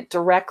client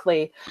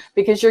directly,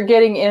 because you're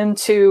getting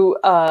into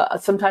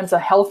sometimes a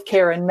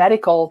healthcare and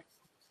medical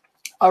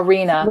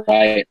arena,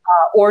 Right.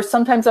 or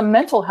sometimes a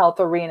mental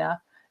health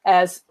arena,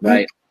 as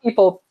Right.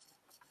 people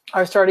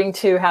are starting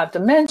to have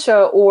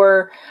dementia,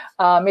 or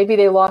maybe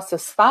they lost a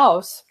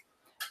spouse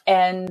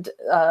and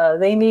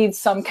they need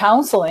some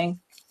counseling.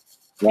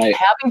 Right.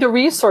 Having the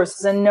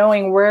resources and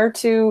knowing where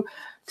to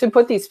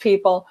put these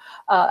people.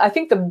 I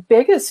think the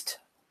biggest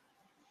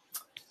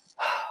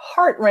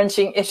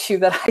heart-wrenching issue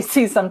that I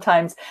see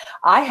sometimes,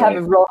 I have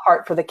a real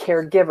heart for the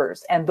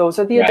caregivers, and those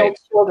are the adult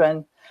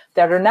children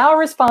that are now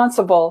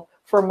responsible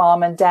for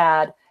mom and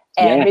dad.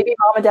 And maybe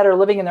mom and dad are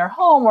living in their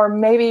home, or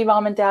maybe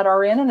mom and dad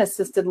are in an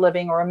assisted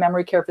living or a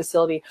memory care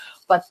facility,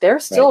 but they're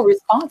still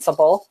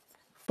responsible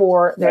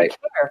for their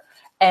care.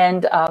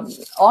 And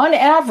on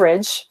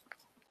average,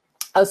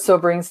 a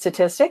sobering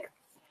statistic,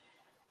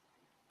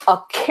 a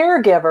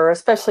caregiver,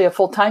 especially a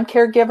full-time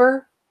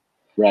caregiver,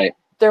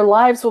 their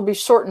lives will be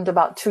shortened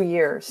about 2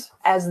 years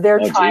as they're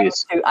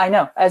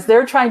as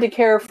they're trying to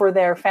care for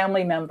their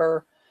family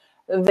member.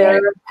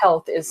 Their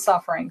health is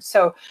suffering.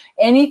 So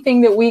anything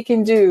that we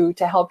can do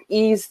to help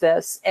ease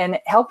this, and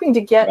helping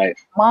to get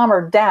mom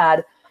or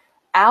dad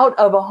out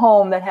of a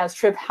home that has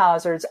trip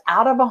hazards,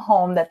 out of a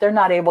home that they're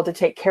not able to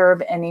take care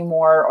of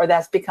anymore, or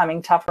that's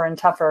becoming tougher and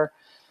tougher,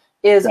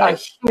 is a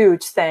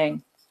huge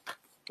thing.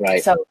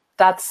 Right. So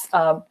that's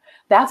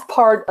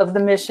part of the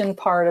mission,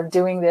 part of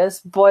doing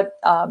this. But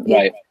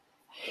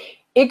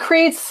it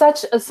creates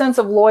such a sense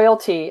of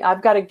loyalty.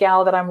 I've got a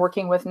gal that I'm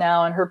working with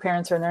now, and her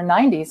parents are in their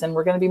 90s, and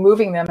we're going to be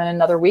moving them in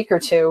another week or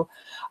two.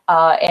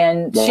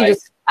 And she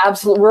just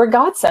absolutely, we're a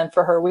godsend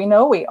for her. We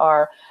know we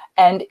are.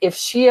 And if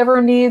she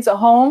ever needs a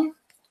home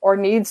or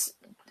needs,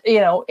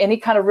 any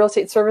kind of real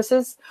estate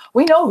services,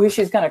 we know who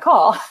she's going to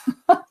call.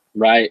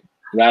 Right.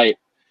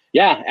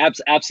 Yeah,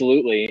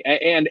 absolutely.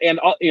 And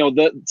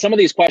some of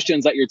these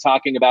questions that you're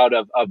talking about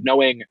of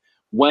knowing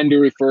when to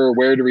refer,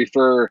 where to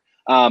refer.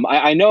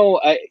 I know,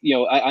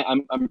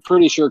 I'm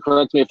pretty sure,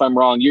 correct me if I'm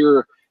wrong,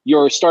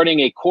 you're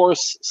starting a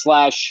course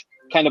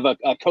 / kind of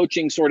a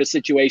coaching sort of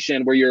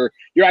situation where you're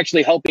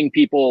actually helping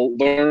people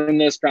learn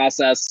this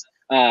process,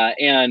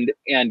 and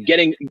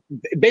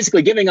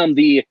basically giving them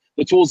the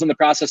tools in the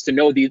process to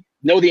know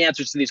the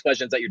answers to these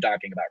questions that you're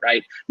talking about,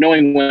 right?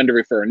 Knowing when to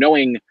refer,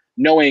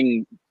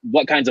 knowing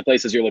what kinds of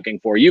places you're looking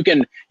for. You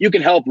can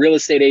help real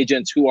estate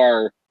agents who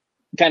are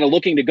kind of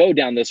looking to go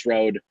down this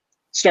road,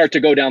 start to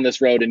go down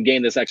this road and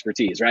gain this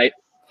expertise, right?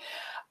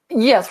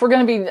 Yes, we're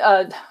going to be,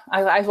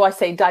 I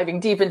say diving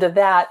deep into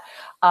that,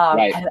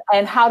 Right.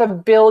 and how to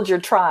build your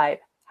tribe.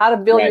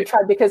 Your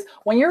tribe, because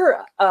when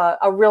you're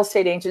a real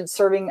estate agent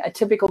serving a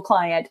typical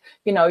client,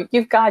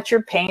 you've got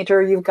your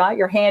painter, you've got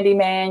your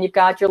handyman, you've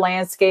got your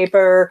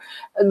landscaper,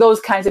 those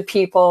kinds of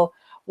people.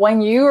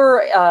 When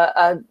you're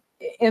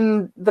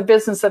in the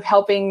business of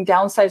helping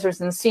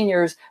downsizers and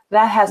seniors,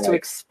 that has to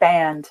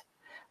expand.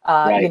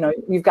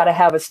 You've got to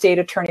have estate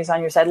attorneys on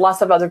your side,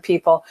 lots of other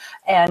people.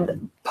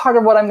 And part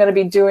of what I'm going to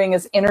be doing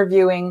is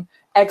interviewing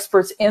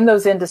experts in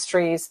those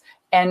industries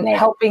and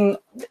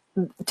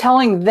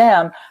telling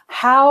them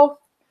how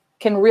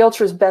can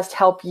realtors best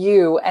help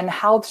you, and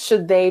how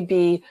should they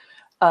be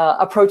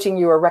approaching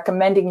you or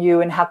recommending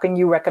you, and how can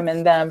you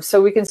recommend them,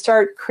 so we can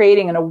start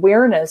creating an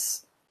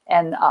awareness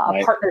and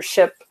a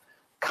partnership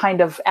kind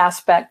of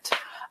aspect.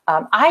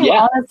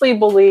 I honestly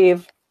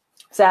believe,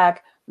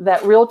 Zach,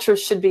 that realtors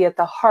should be at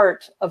the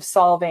heart of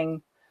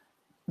solving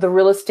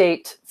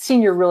the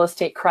senior real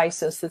estate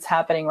crisis that's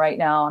happening right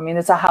now. I mean,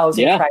 it's a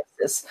housing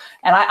crisis.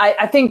 And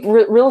I think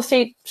real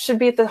estate should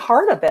be at the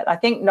heart of it. I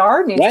think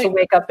NAR needs to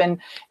wake up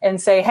and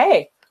say,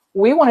 hey,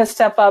 we want to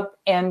step up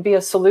and be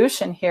a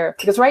solution here.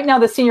 Because right now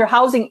the senior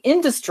housing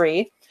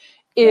industry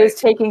is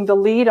taking the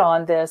lead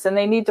on this, and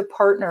they need to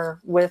partner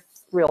with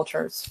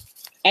realtors.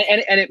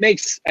 And it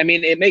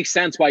makes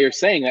sense why you're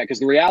saying that, because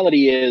the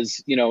reality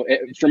is,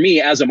 for me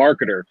as a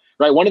marketer,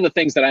 right, one of the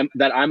things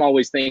that I'm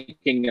always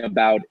thinking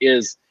about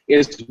is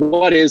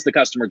what is the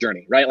customer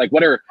journey, right? Like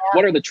what are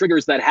the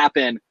triggers that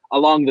happen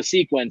along the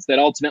sequence that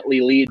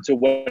ultimately lead to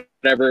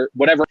whatever.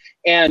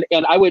 And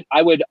I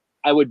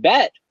would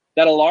bet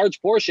that a large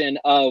portion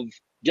of,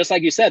 just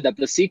like you said, that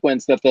the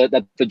sequence, that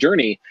the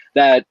journey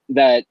that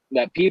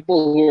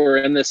people who are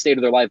in this state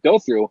of their life go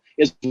through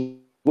is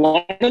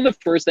one of the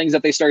first things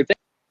that they start thinking.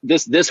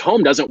 This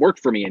home doesn't work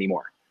for me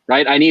anymore,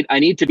 right? I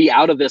need to be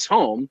out of this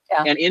home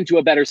and into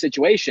a better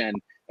situation.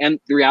 And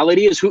the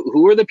reality is,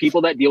 who are the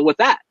people that deal with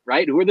that,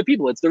 right? Who are the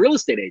people? It's the real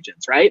estate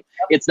agents, right?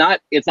 It's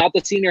not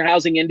the senior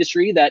housing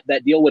industry that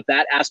deal with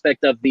that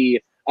aspect of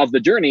the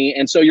journey.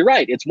 And so you're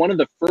right. It's one of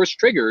the first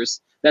triggers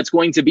that's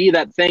going to be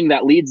that thing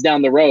that leads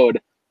down the road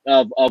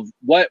of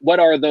what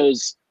are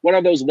those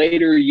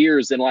later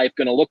years in life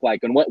going to look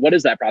like, and what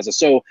is that process?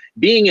 So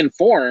being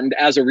informed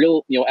as a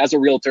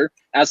realtor,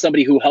 as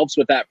somebody who helps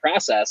with that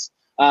process,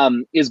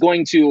 is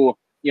going to,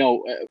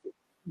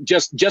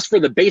 just for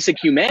the basic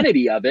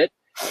humanity of it,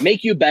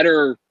 make you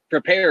better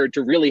prepared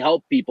to really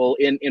help people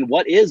in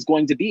what is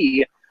going to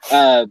be,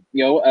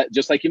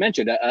 just like you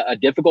mentioned, a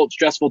difficult,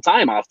 stressful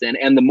time often.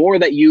 And the more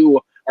that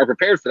you are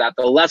prepared for that,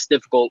 the less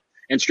difficult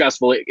and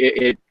stressful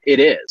it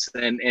is.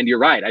 And you're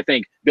right. I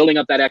think building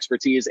up that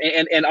expertise,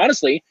 and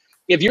honestly,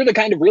 if you're the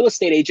kind of real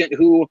estate agent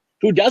who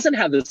doesn't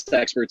have this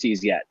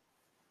expertise yet,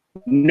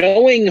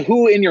 knowing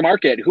who in your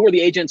market, who are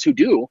the agents who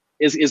do,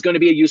 is going to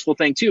be a useful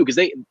thing too, because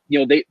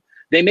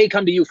they may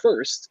come to you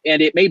first,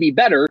 and it may be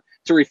better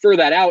to refer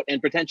that out and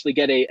potentially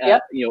get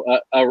a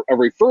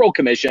referral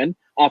commission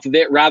off of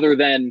it, rather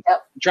than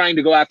trying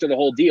to go after the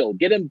whole deal.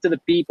 Get them to the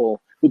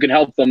people who can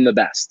help them the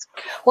best.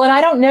 Well, and I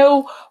don't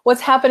know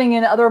what's happening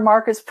in other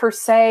markets per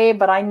se,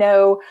 but I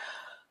know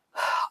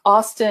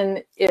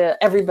Austin,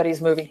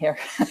 everybody's moving here.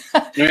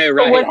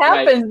 What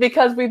happens,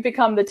 because we've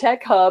become the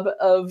tech hub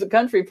of the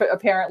country,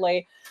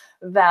 apparently,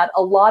 that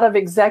a lot of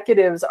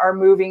executives are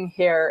moving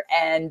here,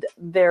 and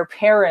their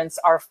parents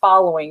are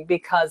following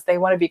because they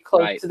want to be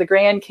close to the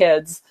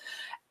grandkids,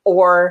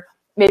 or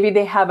maybe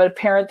they have a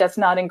parent that's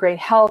not in great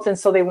health, and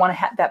so they want to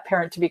have that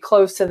parent to be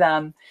close to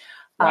them.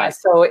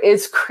 So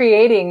it's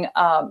creating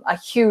a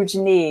huge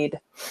need.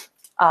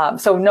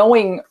 So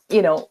knowing,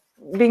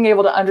 being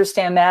able to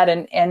understand that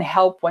and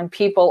help when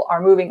people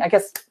are moving. I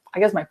guess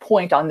my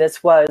point on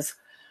this was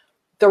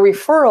the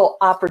referral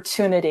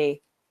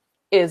opportunity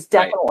is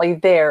definitely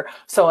there.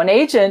 So an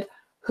agent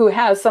who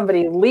has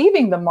somebody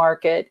leaving the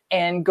market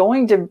and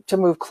going to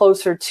move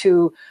closer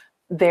to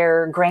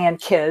their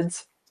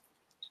grandkids,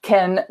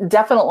 can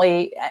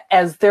definitely,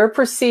 as they're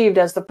perceived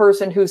as the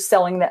person who's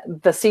selling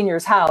the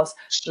senior's house,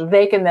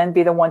 they can then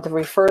be the one to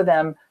refer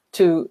them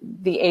to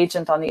the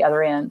agent on the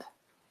other end.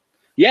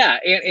 Yeah,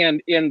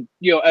 and you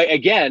know,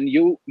 again,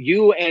 you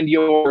and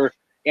your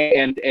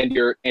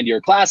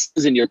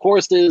classes and your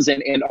courses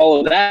and all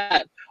of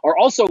that are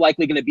also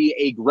likely going to be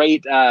a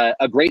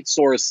great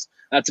source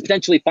to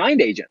potentially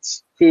find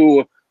agents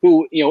who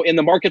you know, in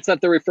the markets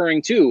that they're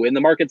referring to, in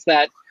the markets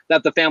that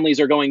the families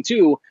are going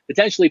to,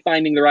 potentially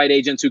finding the right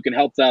agents who can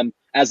help them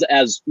as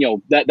you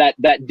know,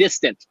 that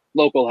distant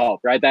local help,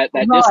 right? That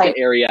Right. distant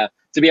area,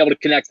 to be able to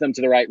connect them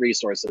to the right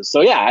resources.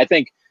 So yeah, I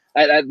think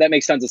that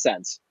makes tons of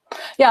sense.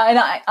 Yeah,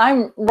 and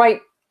I'm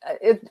right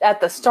at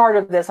the start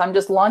of this. I'm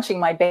just launching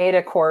my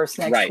beta course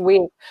next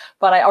week,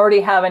 but I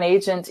already have an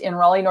agent in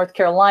Raleigh, North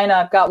Carolina.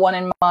 I've got one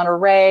in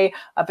Monterey.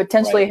 I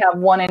potentially have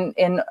one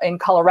in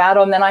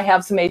Colorado, and then I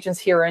have some agents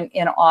here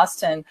in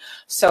Austin.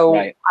 So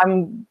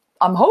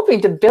I'm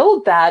hoping to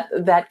build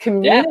that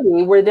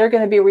community where they're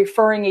going to be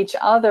referring each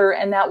other,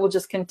 and that will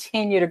just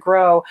continue to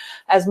grow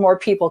as more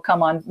people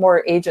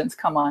more agents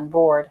come on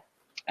board.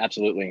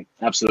 Absolutely,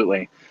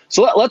 absolutely.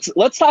 So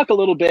let's talk a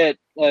little bit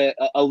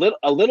a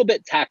little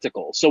bit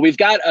tactical. So we've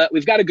got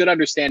a good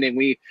understanding.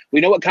 We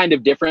know what kind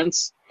of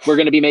difference we're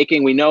going to be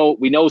making. We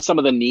know some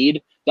of the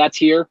need that's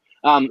here.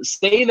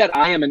 Say that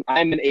I'm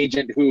an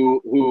agent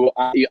who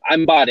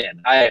I'm bought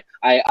in. I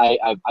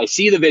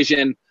see the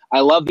vision. I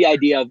love the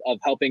idea of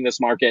helping this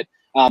market.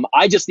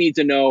 I just need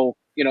to know,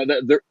 you know,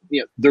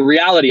 the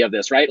reality of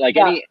this, right? Like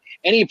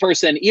any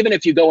person, even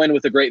if you go in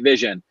with a great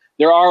vision,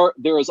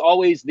 there is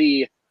always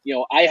the, you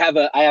know, I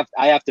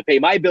have to pay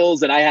my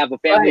bills and I have a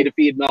family to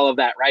feed and all of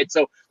that, right?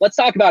 So let's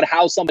talk about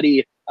how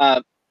somebody,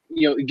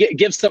 you know,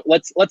 give some.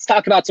 Let's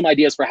talk about some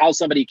ideas for how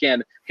somebody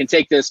can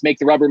take this, make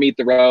the rubber meet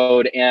the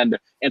road, and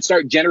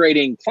start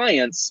generating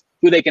clients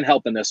who they can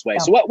help in this way.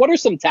 So what are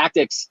some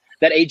tactics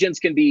that agents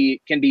can be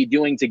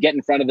doing to get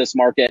in front of this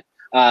market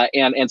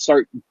and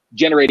start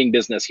generating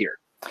business here?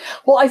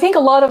 Well, I think a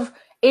lot of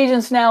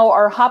agents now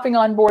are hopping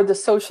on board the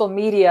social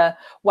media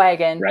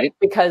wagon,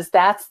 because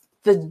that's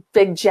the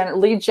big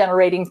lead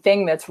generating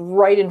thing that's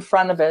right in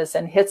front of us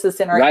and hits us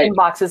in our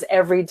inboxes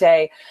every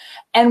day.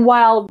 And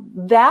while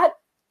that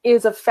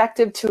is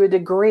effective to a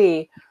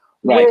degree,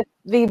 with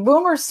the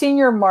boomer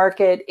senior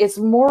market, it's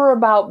more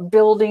about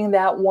building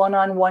that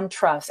one-on-one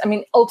trust. I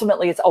mean,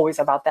 ultimately, it's always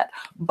about that.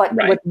 But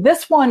with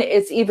this one,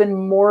 it's even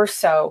more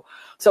so.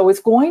 So it's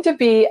going to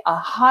be a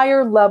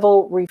higher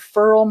level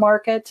referral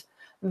market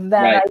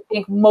than I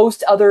think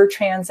most other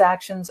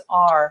transactions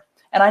are.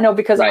 And I know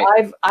because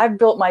I've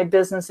built my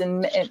business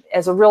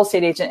as a real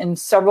estate agent in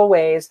several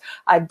ways.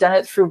 I've done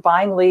it through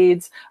buying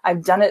leads.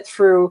 I've done it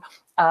through,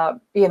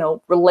 you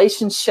know,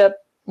 relationship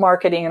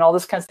marketing and all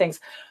this kinds of things.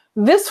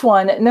 This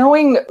one,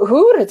 knowing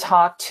who to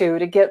talk to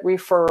get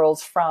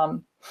referrals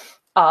from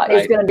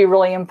is going to be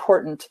really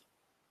important.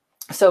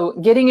 So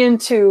getting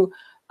into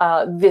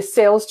the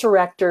sales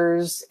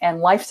directors and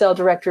lifestyle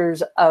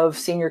directors of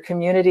senior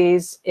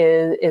communities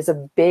is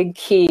a big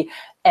key,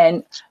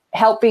 and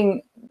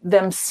helping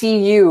them see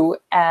you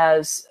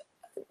as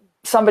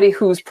somebody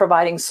who's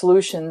providing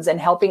solutions and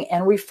helping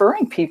and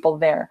referring people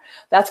there.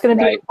 That's going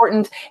to be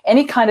important.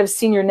 Any kind of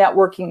senior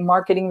networking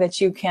marketing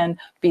that you can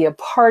be a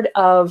part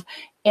of,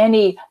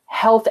 any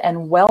health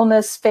and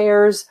wellness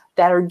fairs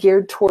that are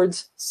geared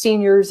towards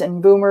seniors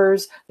and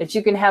boomers that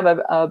you can have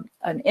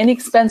an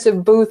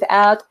inexpensive booth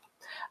at.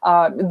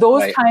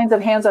 Those kinds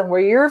of hands-on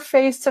where you're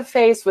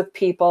face-to-face with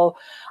people.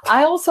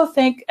 I also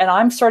think, and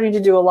I'm starting to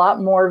do a lot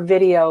more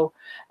video,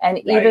 and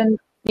even,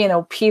 you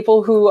know,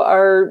 people who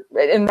are,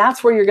 and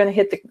that's where you're going to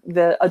hit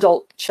the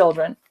adult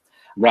children.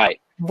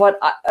 But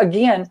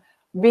again,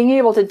 being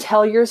able to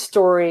tell your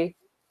story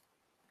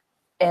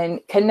and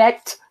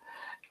connect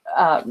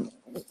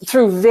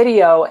through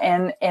video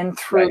and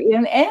through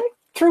and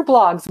through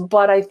blogs,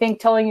 but I think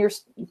telling your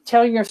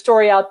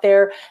story out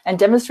there and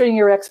demonstrating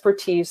your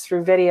expertise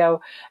through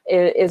video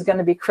is going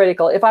to be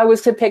critical. If I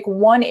was to pick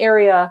one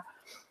area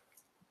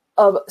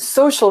of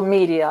social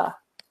media,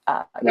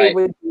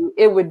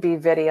 it would be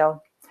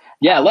video.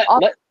 Yeah,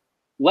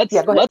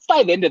 let's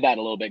dive into that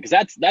a little bit,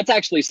 because that's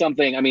actually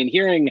something. I mean,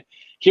 hearing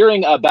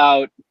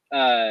about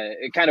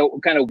kind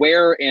of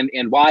where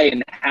and why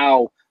and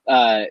how.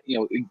 You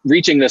know,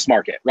 reaching this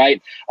market,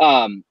 right?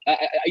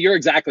 You're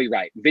exactly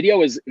right.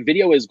 Video is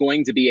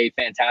going to be a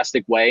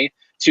fantastic way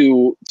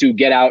to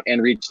get out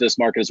and reach this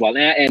market as well.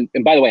 And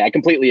by the way, I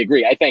completely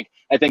agree. I think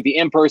the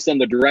in-person,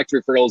 the direct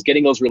referrals,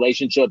 getting those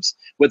relationships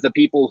with the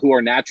people who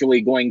are naturally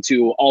going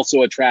to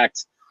also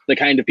attract the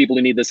kind of people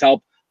who need this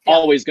help,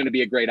 always going to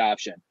be a great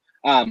option.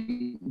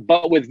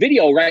 But with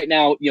video right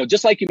now, you know,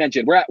 just like you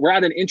mentioned, we're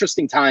at an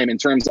interesting time in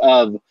terms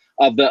of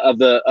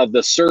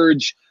the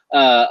surge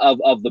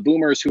of the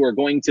boomers who are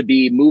going to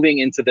be moving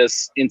into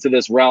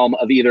this realm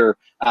of either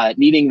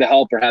needing the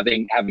help or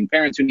having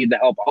parents who need the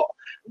help.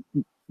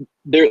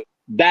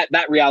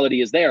 That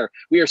reality is there.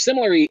 We are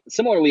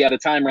similarly at a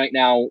time right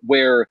now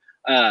where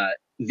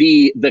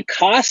the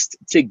cost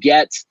to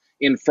get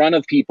in front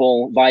of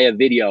people via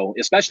video,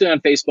 especially on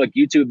Facebook,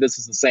 YouTube, this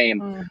is the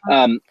same,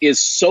 is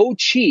so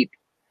cheap.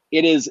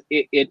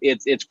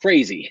 It's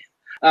crazy.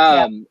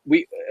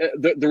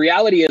 The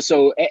reality is,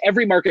 so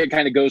every market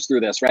kind of goes through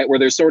this, right? Where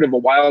there's sort of a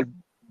wild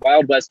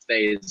west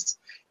phase,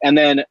 and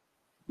then,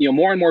 you know,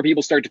 more and more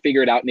people start to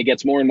figure it out, and it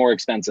gets more and more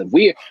expensive.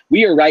 We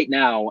are right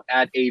now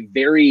at a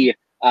very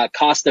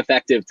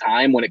cost-effective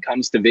time when it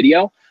comes to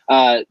video,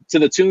 to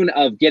the tune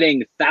of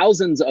getting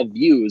thousands of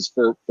views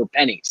for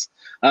pennies,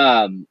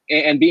 and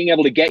being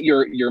able to get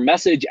your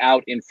message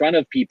out in front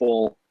of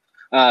people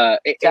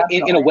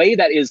in a way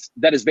that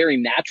is very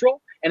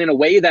natural, and in a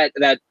way that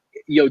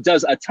you know,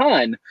 does a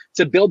ton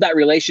to build that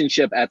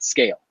relationship at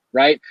scale,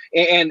 right?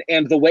 And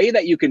the way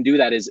that you can do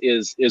that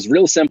is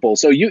real simple.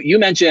 So you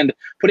mentioned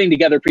putting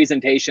together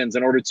presentations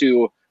in order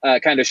to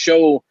kind of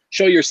show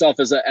yourself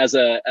as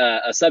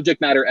a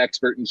subject matter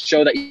expert and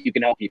show that you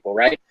can help people,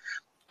 right?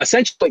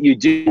 Essentially, what you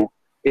do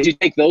is you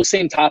take those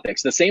same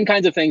topics, the same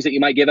kinds of things that you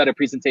might give at a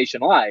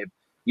presentation live.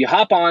 You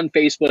hop on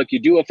Facebook, you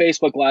do a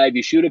Facebook Live,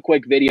 you shoot a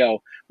quick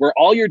video where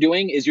all you're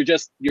doing is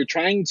you're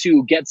trying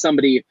to get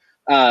somebody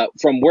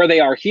from where they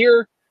are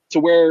here to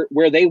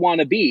where they want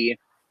to be,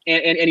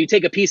 and you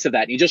take a piece of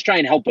that and you just try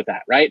and help with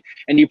that, right?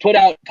 And you put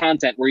out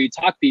content where you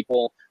talk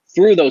people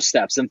through those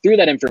steps and through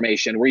that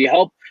information, where you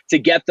help to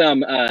get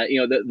them,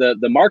 you know,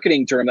 the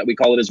marketing term that we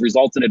call it is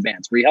results in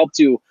advance, where you help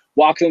to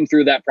walk them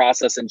through that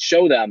process and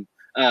show them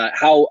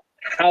how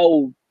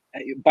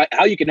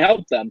you can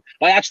help them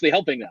by actually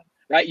helping them,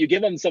 right? You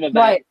give them some of that,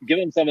 Right. give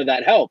them some of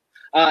that help.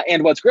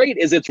 And what's great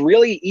is it's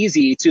really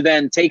easy to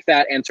then take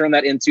that and turn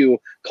that into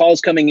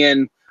calls coming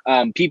in,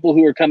 people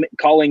who are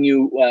calling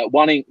you,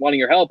 wanting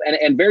your help.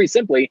 And very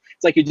simply,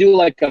 it's like you do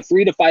like a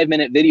 3 to 5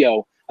 minute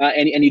video,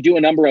 and you do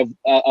a number of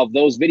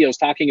those videos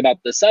talking about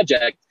the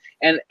subject.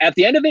 And at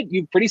the end of it,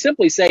 you pretty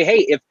simply say,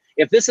 hey,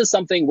 if this is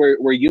something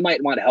where you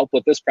might want help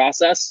with this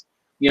process,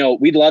 you know,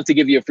 we'd love to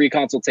give you a free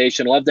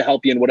consultation, love to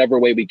help you in whatever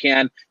way we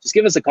can. Just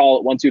give us a call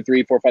at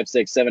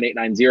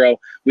 1-2-3-4-5-6-7-8-9-0.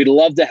 We'd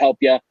love to help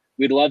you.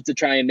 We'd love to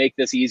try and make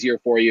this easier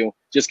for you.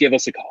 Just give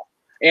us a call.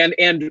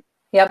 And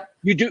Yep.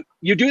 you do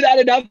that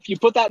enough, you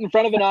put that in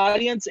front of an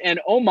audience, and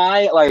oh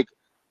my, like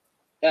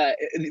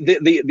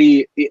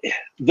the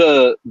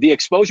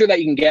exposure that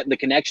you can get and the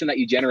connection that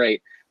you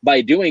generate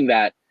by doing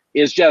that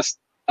is just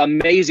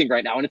amazing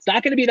right now. And it's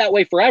not going to be that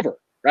way forever,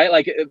 right?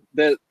 Like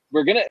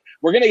we're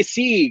gonna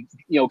see,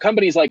 you know,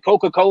 companies like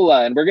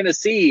Coca-Cola, and we're gonna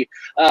see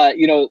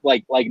you know,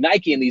 like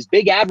Nike and these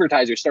big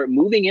advertisers start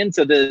moving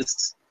into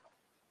this,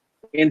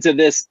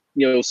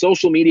 you know,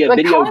 social media, The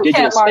video, content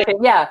digital market, space.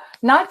 yeah,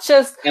 not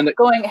just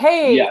going,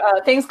 hey, Yeah.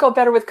 Things go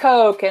better with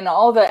Coke, and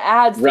all the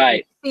ads that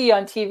Right. you see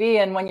on TV,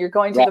 and when you're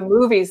going to Right. the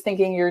movies,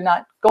 thinking you're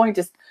not going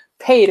to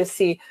pay to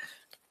see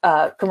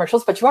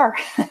commercials, but you are.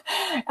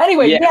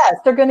 Anyway, Yes. yes,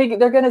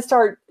 they're gonna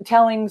start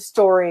telling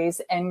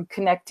stories and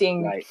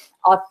connecting Right.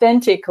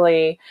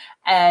 authentically,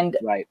 and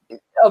Right.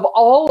 of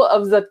all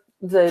of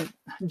the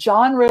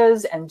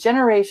genres and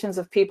generations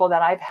of people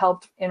that I've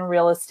helped in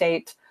real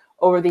estate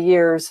over the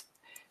years,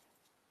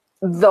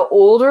 the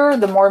older,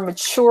 the more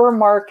mature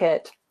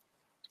market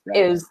Right.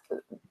 is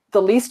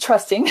the least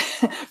trusting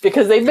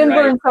because they've been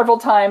Right. burned several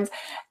times,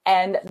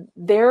 and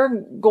they're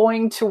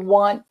going to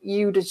want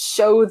you to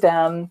show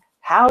them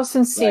how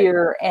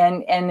sincere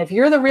and if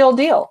you're the real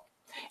deal.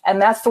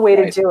 And that's the way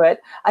Right. to do it.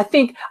 I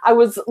think I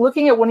was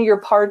looking at one of your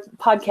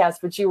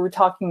podcasts, which you were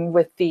talking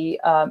with the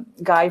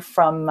guy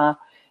from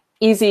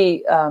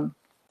Easy,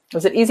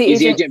 was it Easy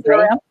Agent Pro?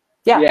 CRM?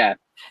 Yeah. Yeah.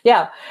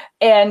 Yeah.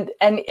 And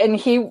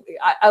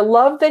I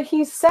love that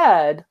he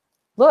said,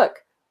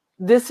 look,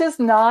 this is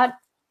not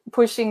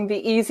pushing the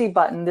easy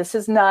button. This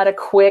is not a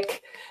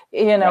quick,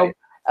 you know,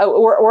 Right.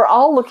 we're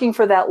all looking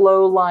for that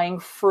low lying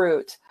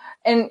fruit.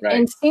 And, Right.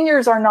 and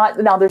seniors are not,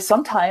 now there's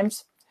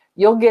sometimes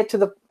you'll get to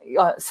the,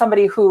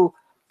 somebody who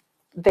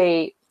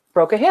they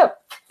broke a hip,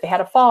 they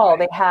had a fall, Right.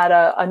 they had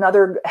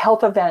another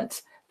health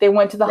event, they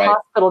went to the Right.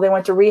 hospital, they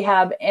went to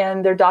rehab,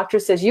 and their doctor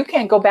says, you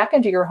can't go back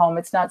into your home.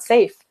 It's not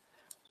safe.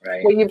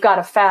 Right. Well, you've got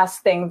a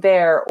fast thing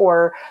there,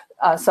 or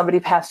somebody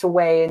passed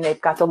away and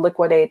they've got to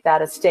liquidate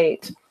that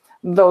estate.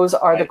 Those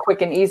are the Right.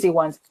 quick and easy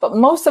ones. But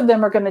most of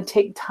them are going to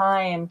take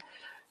time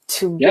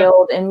to Yeah.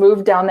 build and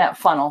move down that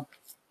funnel.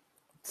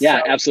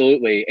 Yeah, So,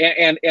 absolutely.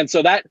 And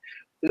so that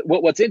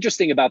what's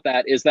interesting about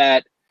that is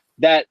that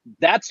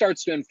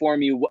starts to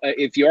inform you,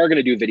 if you are going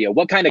to do video,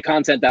 what kind of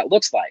content that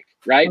looks like,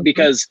 right? Mhm.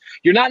 Because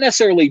you're not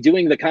necessarily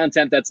doing the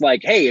content that's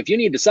like, hey, if you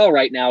need to sell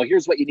right now,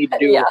 here's what you need to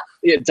do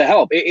to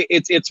help.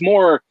 It's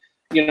more,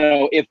 you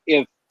know,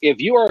 if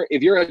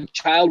you're a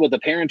child with a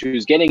parent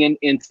who's getting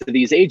into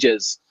these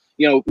ages,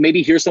 you know,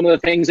 maybe here's some of the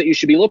things that you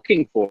should be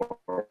looking for,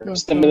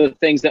 some of the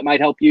things that might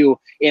help you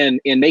in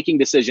making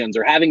decisions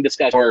or having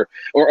discussions,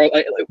 or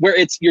where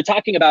you're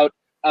talking about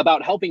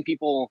helping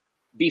people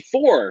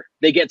before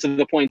they get to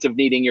the point of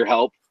needing your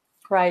help,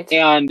 right.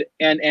 and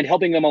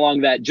helping them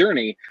along that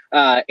journey,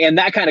 and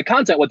that kind of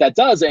content. What that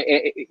does,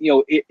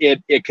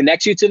 it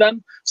connects you to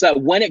them, so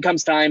that when it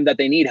comes time that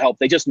they need help,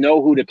 they just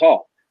know who to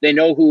call. They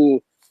know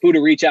who who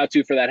to reach out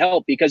to for that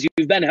help, because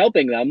you've been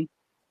helping them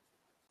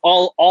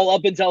all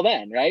up until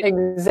then, right?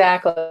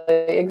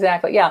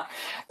 Exactly. Yeah.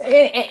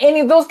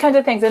 Any of those kinds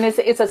of things. And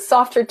it's a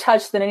softer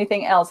touch than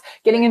anything else.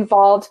 Getting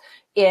involved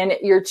in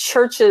your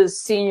church's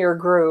senior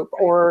group,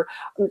 or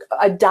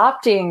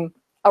adopting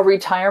a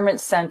retirement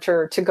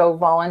center to go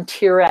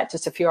volunteer at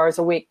just a few hours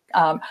a week.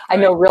 I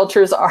know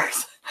realtors are,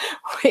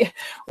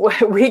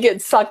 we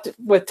get sucked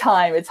with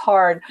time. It's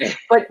hard,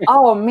 but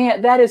oh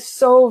man, that is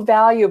so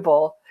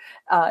valuable.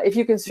 If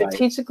you can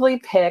strategically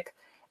pick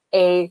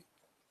a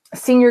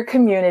senior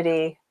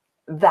community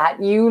that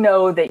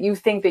that you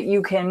think that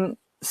you can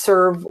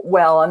serve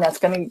well, and that's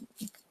going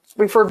to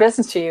refer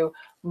business to you,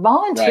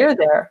 volunteer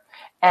there,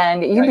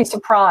 and you'd be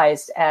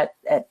surprised at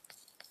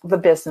the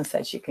business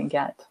that you can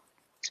get.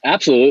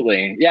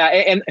 Absolutely. Yeah.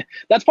 And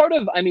that's part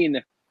of,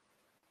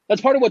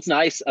 that's part of what's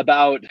nice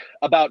about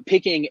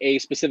picking a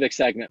specific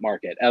segment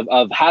market,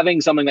 of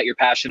having something that you're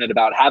passionate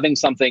about, having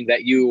something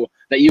that you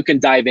can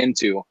dive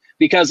into,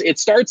 because it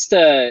starts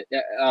to,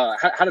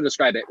 how to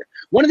describe it.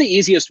 One of the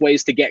easiest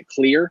ways to get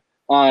clear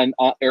on,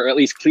 or at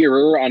least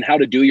clearer on how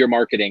to do your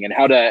marketing and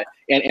how to,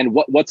 and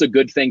what's a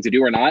good thing to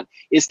do or not,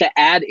 is to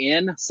add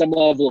in some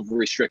level of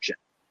restriction,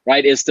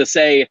 right? Is to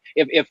say,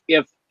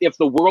 if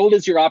the world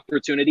is your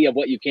opportunity of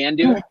what you can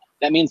do,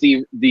 that means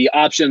the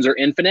options are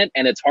infinite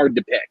and it's hard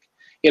to pick.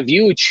 If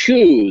you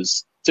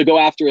choose to go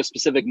after a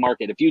specific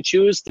market, if you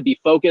choose to be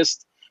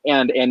focused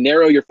and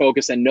narrow your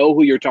focus and know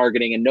who you're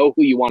targeting and know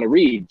who you want to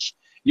reach,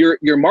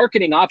 your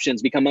marketing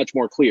options become much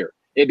more clear.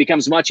 It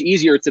becomes much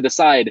easier to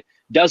decide,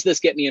 does this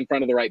get me in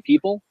front of the right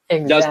people?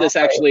 Exactly. Does this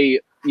actually,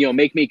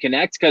 make me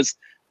connect? Because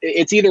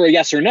it's either a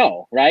yes or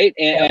no, right?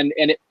 And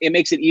it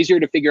makes it easier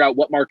to figure out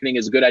what marketing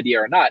is a good idea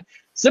or not.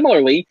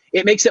 Similarly,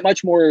 it makes it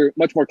much more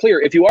clear.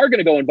 If you are going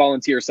to go and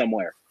volunteer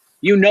somewhere,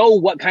 you know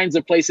what kinds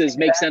of places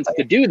make sense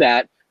to do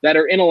that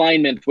are in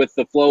alignment with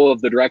the flow of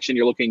the direction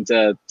you're looking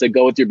to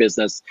go with your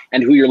business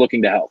and who you're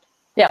looking to help.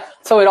 Yeah,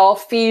 so it all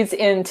feeds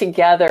in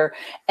together.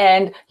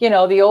 And,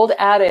 the old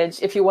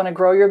adage, if you want to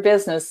grow your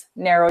business,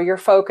 narrow your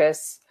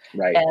focus.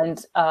 Right.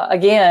 And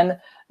again,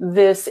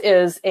 this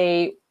is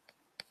a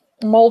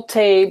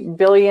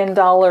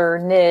multi-billion-dollar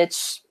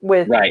niche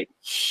with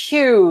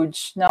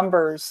huge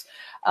numbers.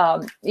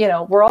 We're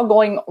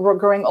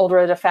growing older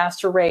at a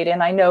faster rate.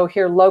 And I know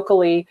here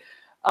locally,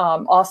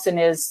 Austin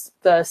is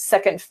the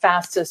second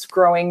fastest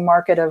growing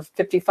market of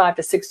 55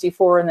 to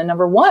 64 and the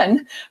number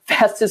one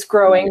fastest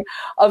growing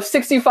of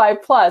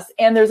 65 plus.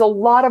 And there's a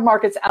lot of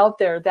markets out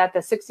there that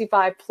the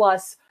 65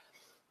 plus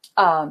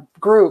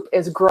group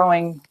is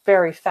growing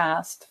very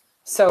fast.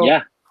 So,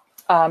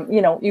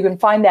 you can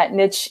find that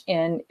niche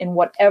in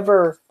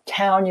whatever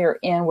town you're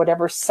in,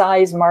 whatever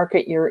size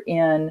market you're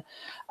in.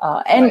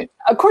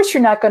 Of course,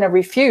 you're not going to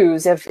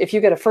refuse. If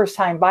you get a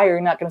first-time buyer,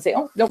 you're not going to say,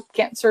 oh, nope,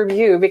 can't serve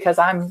you because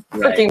I'm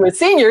working with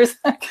seniors.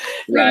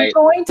 You're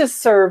going to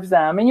serve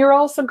them. And you're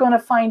also going to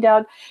find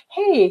out,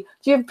 hey,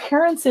 do you have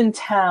parents in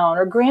town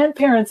or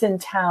grandparents in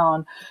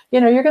town?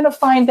 You're going to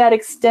find that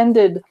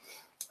extended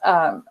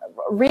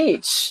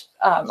reach.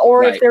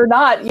 Or if they're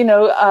not,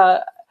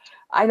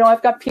 I know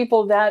I've got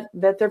people that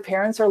their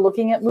parents are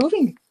looking at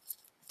moving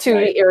to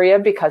the area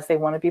because they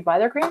want to be by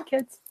their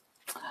grandkids.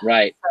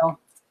 Right. So.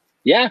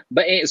 Yeah,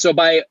 but that's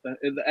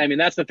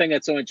the thing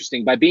that's so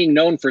interesting. By being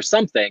known for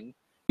something,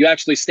 you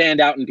actually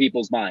stand out in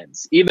people's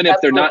minds, even if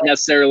they're not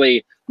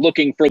necessarily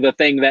looking for the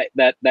thing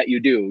that you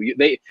do.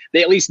 They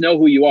at least know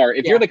who you are.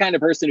 If you're the kind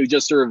of person who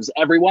just serves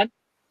everyone,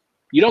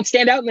 you don't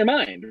stand out in their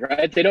mind,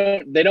 right? They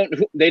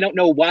don't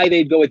know why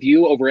they'd go with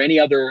you over any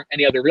other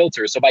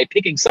realtor. So by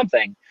picking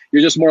something,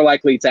 you're just more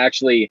likely to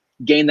actually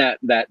gain that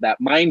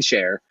mind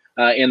share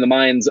in the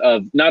minds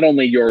of not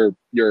only your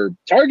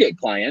target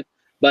client,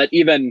 but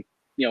even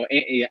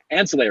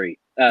ancillary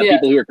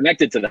people who are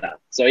connected to them.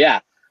 So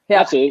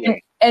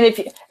absolutely. And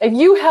if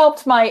you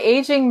helped my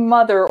aging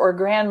mother or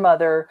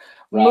grandmother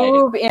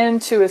move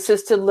into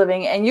assisted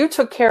living, and you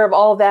took care of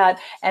all that,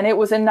 and it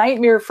was a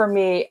nightmare for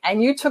me,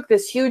 and you took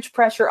this huge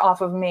pressure off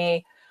of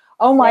me,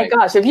 oh my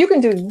gosh, if you can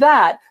do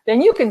that,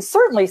 then you can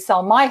certainly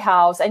sell my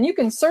house, and you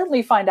can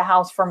certainly find a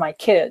house for my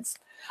kids.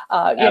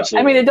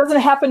 It doesn't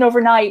happen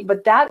overnight,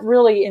 but that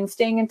really, in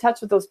staying in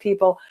touch with those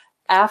people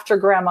after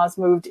grandma's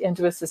moved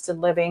into assisted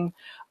living,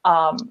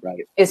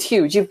 is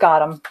huge. You've got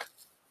them.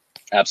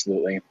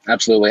 Absolutely.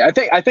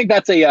 I think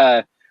that's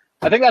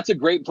a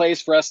great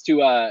place for us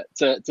to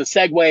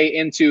segue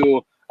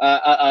into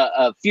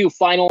a few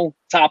final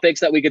topics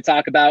that we could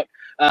talk about.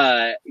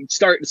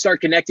 Start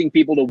connecting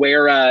people to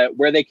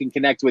where they can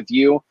connect with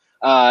you,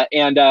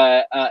 and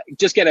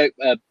just get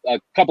a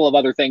couple of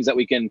other things that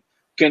we can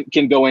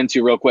go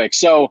into real quick.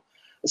 So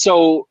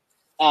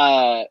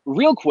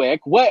real quick,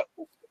 what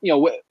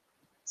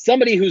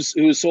somebody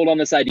who's sold on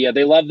this idea,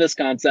 they love this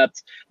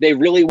concept, they're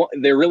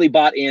really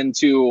bought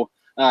into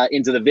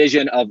the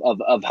vision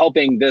of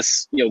helping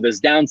this this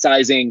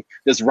downsizing,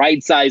 this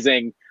right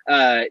sizing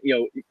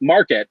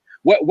market.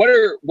 What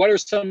are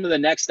some of the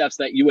next steps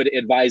that you would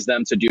advise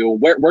them to do?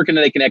 Where can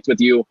they connect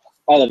with you?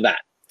 All of that.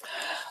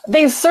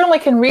 They certainly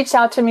can reach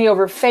out to me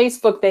over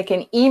Facebook. They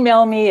can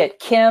email me at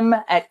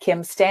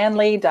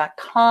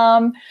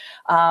kim@kimstanley.com.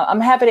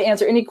 I'm happy to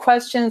answer any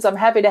questions. I'm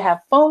happy to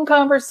have phone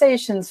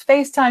conversations,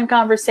 FaceTime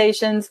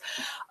conversations.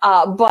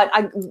 But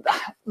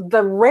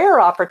the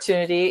rare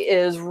opportunity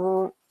is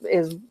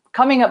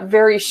coming up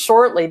very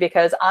shortly,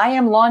 because I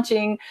am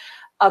launching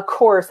a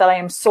course that I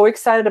am so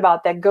excited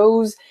about that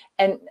goes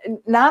and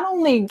not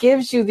only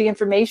gives you the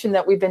information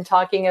that we've been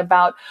talking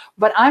about,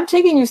 but I'm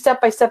taking you step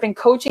by step and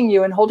coaching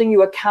you and holding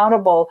you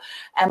accountable.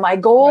 And my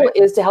goal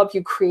is to help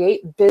you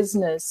create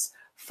business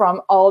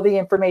from all the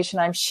information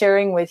I'm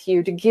sharing with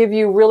you, to give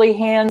you really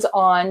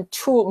hands-on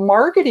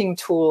marketing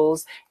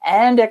tools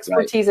and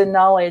expertise and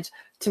knowledge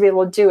to be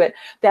able to do it.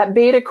 That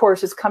beta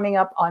course is coming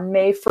up on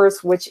May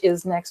 1st, which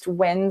is next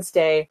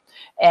Wednesday.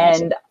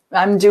 And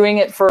I'm doing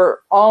it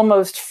for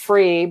almost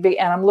free,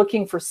 and I'm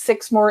looking for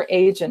 6 more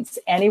agents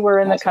anywhere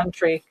in the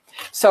country.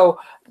 So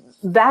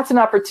that's an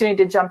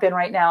opportunity to jump in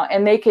right now.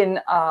 And they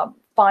can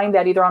find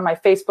that either on my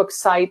Facebook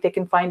site, they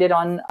can find it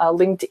on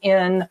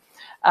LinkedIn.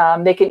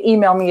 They can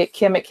email me at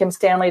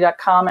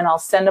kim@kimstanley.com, and I'll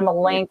send them a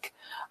link.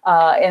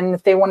 And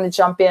if they want to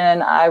jump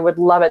in, I would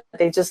love it.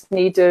 They just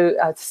need to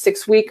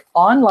 6-week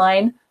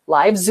online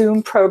live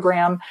Zoom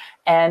program.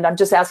 And I'm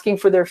just asking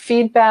for their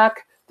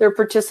feedback, their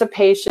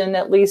participation,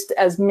 at least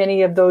as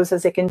many of those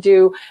as they can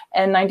do,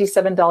 and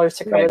 $97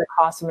 to cover the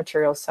cost of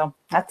materials. So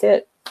that's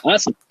it.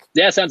 Awesome.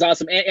 Yeah, sounds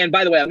awesome. And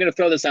by the way, I'm going to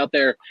throw this out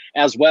there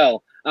as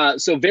well.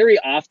 So very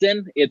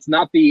often, it's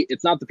not the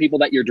people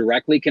that you're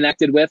directly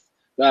connected with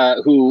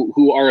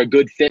who are a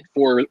good fit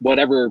for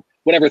whatever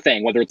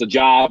thing, whether it's a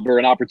job or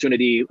an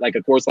opportunity like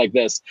a course like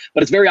this.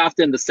 But it's very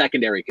often the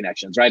secondary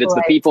connections, right? It's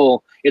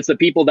the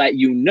people that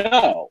you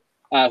know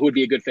who would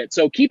be a good fit.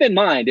 So keep in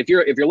mind, if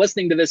you're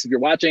listening to this, if you're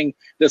watching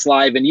this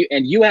live, and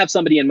you have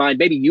somebody in mind,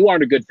 maybe you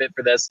aren't a good fit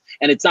for this,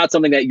 and it's not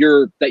something that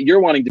you're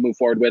wanting to move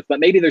forward with, but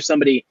maybe there's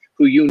somebody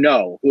who you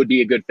know who would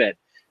be a good fit.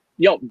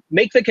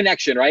 Make the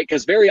connection, right?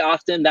 Because very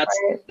often that's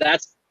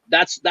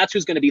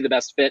who's going to be the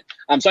best fit.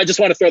 So I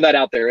just want to throw that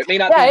out there. It may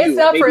not be you, it's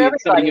not for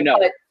everybody, you know.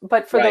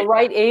 but for the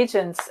right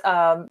agents,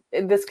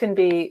 this can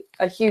be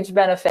a huge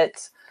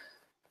benefit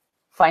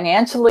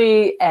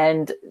financially,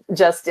 and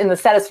just in the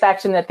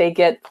satisfaction that they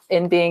get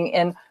in being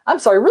in. I'm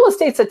sorry, real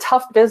estate's a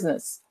tough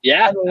business.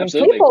 Yeah,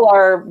 absolutely. People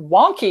are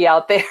wonky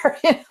out there,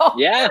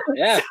 Yeah.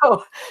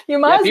 So you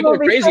might as people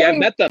well are crazy. I've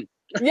met them.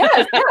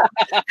 Yes,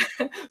 yeah.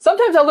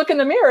 Sometimes I look in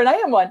the mirror and I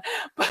am one.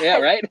 But, yeah,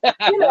 right.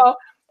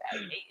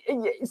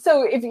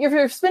 So if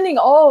you're spending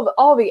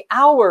all the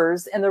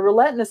hours and the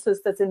relentlessness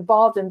that's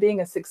involved in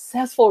being a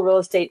successful real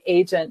estate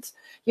agent,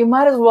 you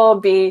might as well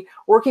be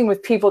working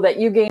with people that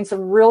you gain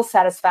some real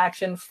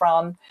satisfaction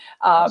from.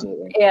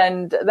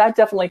 And that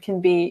definitely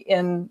can be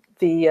in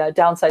the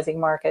downsizing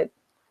market.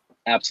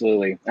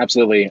 Absolutely.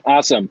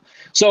 Awesome.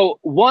 So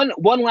one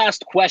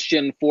last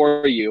question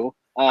for you,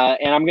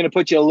 and I'm going to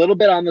put you a little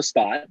bit on the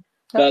spot,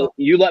 but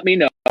you let me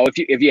know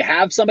if you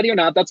have somebody or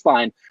not. That's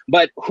fine.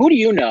 But who do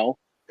you know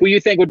who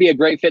you think would be a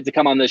great fit to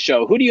come on this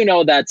show? Who do you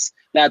know that's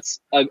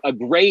a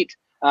great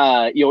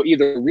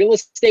either real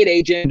estate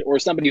agent or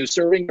somebody who's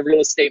serving the real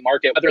estate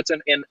market, whether it's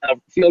in a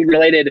field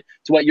related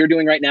to what you're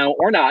doing right now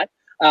or not,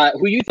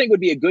 who you think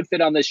would be a good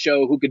fit on this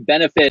show, who could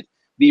benefit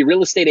the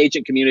real estate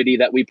agent community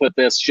that we put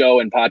this show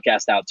and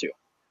podcast out to?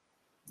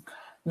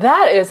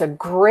 That is a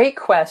great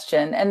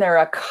question. And there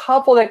are a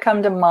couple that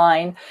come to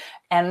mind.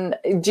 And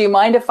do you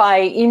mind if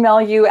I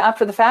email you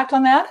after the fact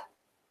on that?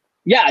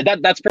 Yeah,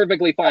 that's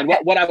perfectly fine. Okay.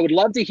 What I would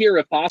love to hear,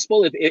 if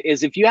possible,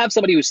 is if you have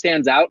somebody who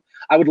stands out,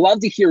 I would love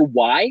to hear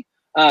why.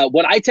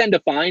 What I tend to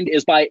find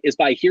is by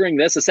hearing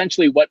this,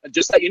 essentially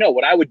just so you know,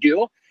 what I would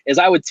do is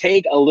I would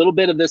take a little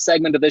bit of this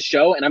segment of this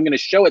show and I'm going to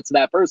show it to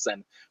that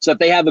person, so if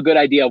they have a good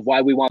idea of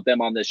why we want them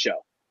on this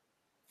show.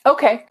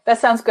 Okay, that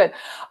sounds good.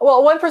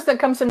 Well, one person that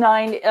comes to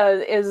mind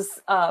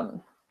is,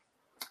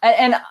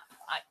 and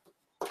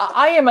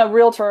I am a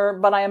realtor,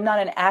 but I am not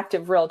an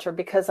active realtor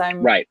because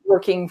I'm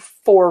working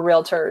for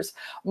realtors.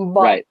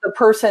 But the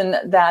person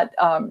that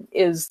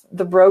is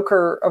the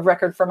broker of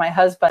record for my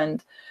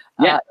husband,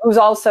 who's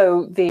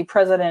also the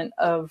president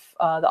of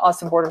the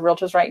Austin Board of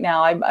Realtors right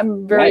now,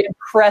 I'm very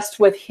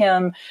impressed with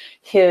him,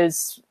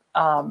 his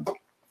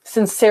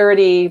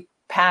sincerity,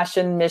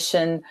 passion,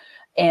 mission,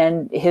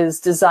 and his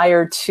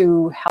desire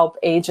to help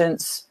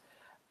agents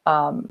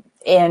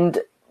and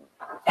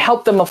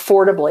help them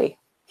affordably.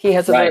 He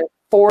has a very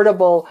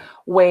affordable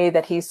way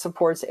that he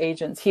supports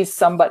agents.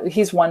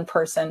 He's one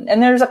person,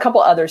 and there's a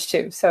couple others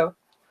too. So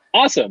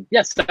awesome.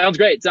 Yes, sounds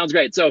great.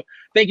 So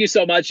thank you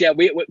so much. Yeah,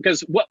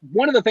 because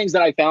one of the things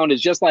that I found is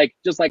just like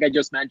I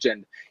just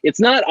mentioned, it's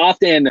not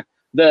often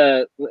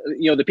the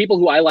people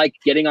who I like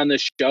getting on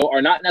this show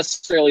are not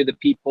necessarily the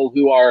people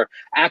who are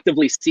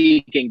actively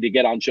seeking to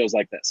get on shows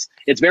like this.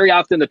 It's very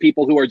often the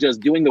people who are just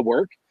doing the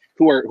work,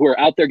 who are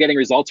out there getting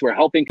results, who are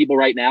helping people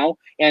right now,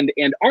 and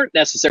aren't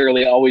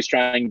necessarily always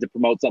trying to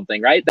promote something,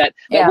 right? That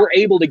we're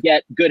able to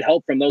get good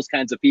help from those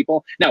kinds of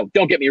people. Now,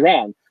 don't get me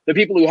wrong. The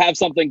people who have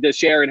something to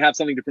share and have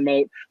something to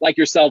promote, like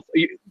yourself,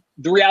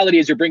 the reality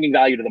is you're bringing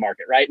value to the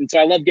market, right? And so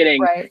I love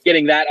getting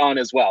that on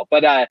as well.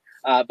 But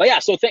yeah,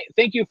 so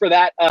thank you for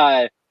that.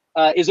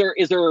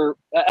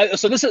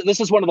 So this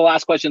is one of the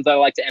last questions I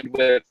like to end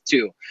with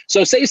too.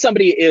 So say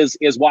somebody is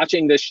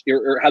watching this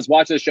or has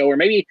watched this show, or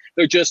maybe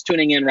they're just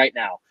tuning in right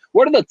now.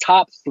 What are the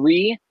top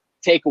 3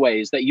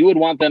 takeaways that you would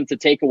want them to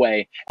take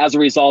away as a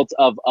result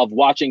of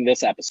watching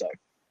this episode?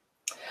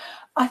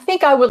 I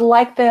think I would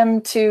like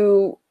them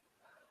to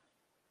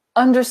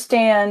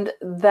understand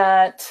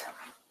that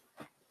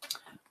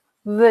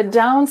the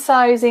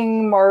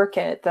downsizing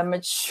market, the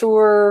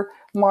mature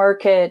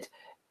market,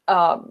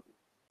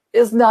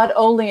 is not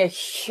only a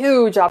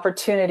huge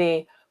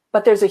opportunity,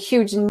 but there's a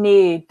huge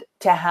need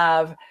to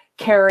have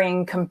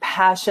caring,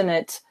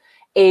 compassionate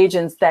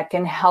agents that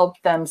can help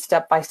them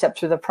step by step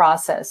through the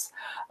process.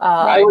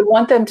 I would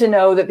want them to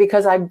know that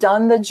because I've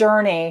done the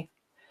journey,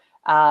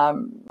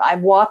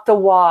 I've walked the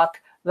walk,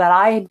 that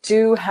I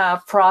do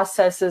have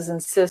processes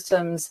and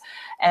systems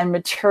and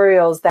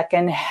materials that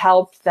can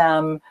help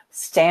them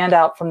stand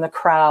out from the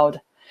crowd.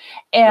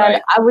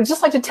 And I would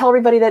just like to tell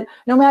everybody that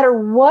no matter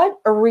what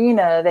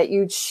arena that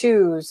you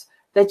choose,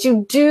 that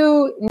you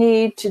do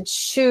need to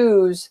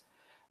choose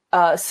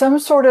some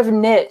sort of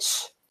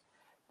niche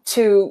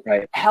to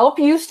help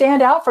you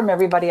stand out from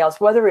everybody else,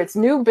 whether it's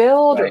new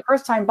build or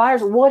first-time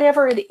buyers,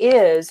 whatever it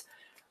is.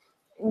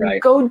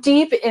 Go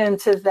deep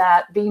into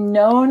that, be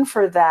known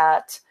for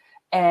that,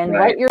 and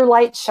let your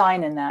light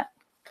shine in that.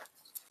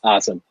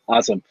 Awesome.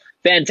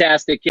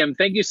 Fantastic, Kim.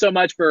 Thank you so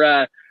much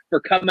for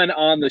coming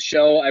on the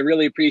show. I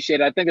really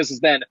appreciate it. I think this has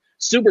been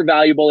super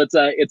valuable.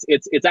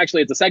 It's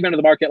actually a segment of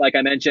the market, like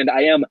I mentioned,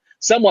 I am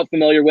somewhat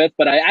familiar with,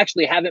 but I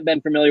actually haven't been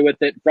familiar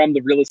with it from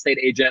the real estate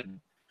agent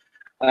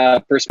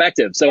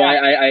perspective. So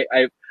I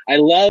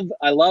love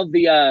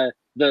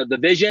the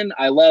vision.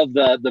 I love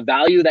the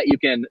value that you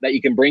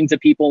can bring to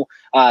people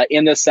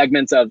in this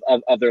segment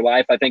of their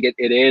life. I think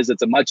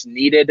it's a much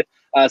needed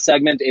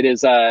segment. It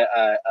is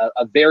a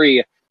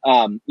very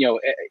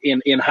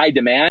in high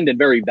demand and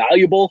very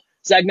valuable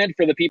segment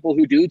for the people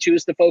who do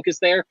choose to focus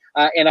there.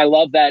 And I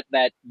love that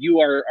you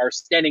are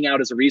standing out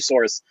as a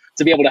resource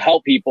to be able to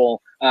help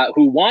people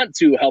who want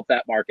to help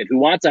that market, who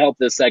want to help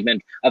this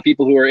segment of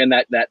people who are in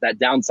that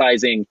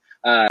downsizing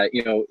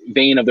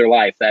vein of their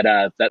life,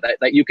 that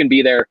you can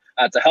be there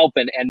to help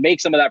and make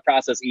some of that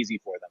process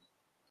easy for them.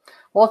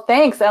 Well,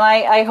 thanks. And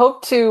I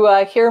hope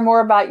to hear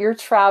more about your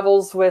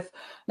travels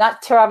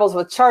not travels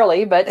with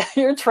Charlie, but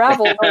your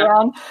travels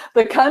around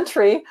the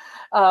country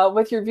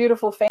with your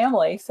beautiful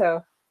family.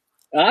 So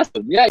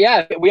awesome.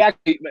 Yeah. We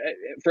actually,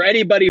 for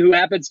anybody who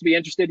happens to be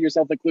interested,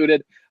 yourself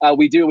included,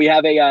 we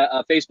have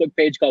a Facebook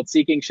page called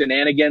Seeking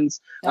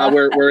Shenanigans,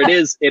 where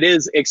it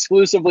is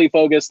exclusively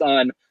focused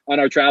on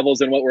our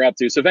travels and what we're up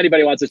to. So if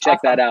anybody wants to check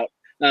that out,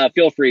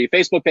 feel free.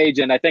 Facebook page,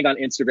 and I think on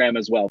Instagram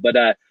as well. But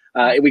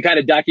we kind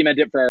of document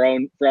it for our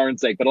own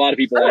sake. But a lot of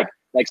people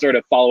like sort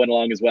of following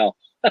along as well.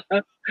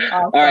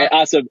 All right,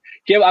 awesome.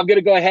 Kim, I'm going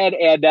to go ahead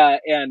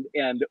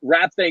and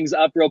wrap things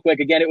up real quick.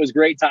 Again, it was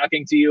great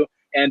talking to you.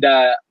 And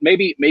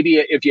maybe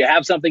if you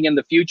have something in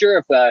the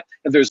future,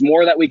 if there's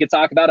more that we could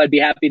talk about, I'd be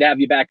happy to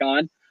have you back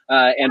on,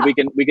 and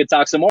we could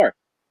talk some more.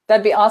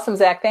 That'd be awesome,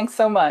 Zach. Thanks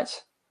so much.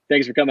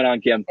 Thanks for coming on,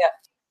 Kim. Yeah.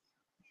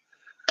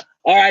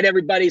 All right,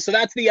 everybody. So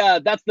that's the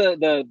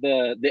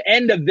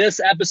end of this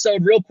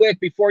episode. Real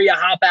quick before you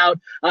hop out,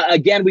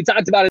 again, we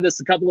talked about this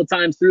a couple of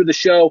times through the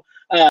show.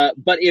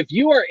 But if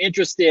you are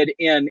interested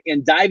in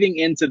diving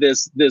into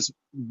this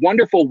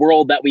wonderful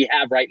world that we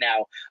have right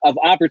now of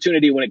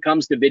opportunity when it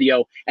comes to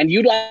video, and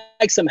you'd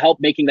like some help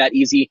making that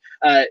easy,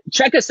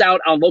 check us out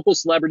on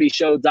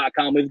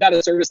localcelebrityshow.com. We've got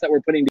a service that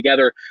we're putting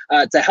together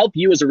to help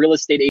you as a real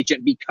estate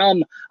agent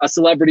become a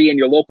celebrity in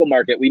your local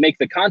market. We make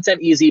the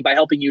content easy by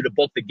helping you to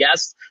book the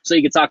guests so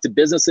you can talk to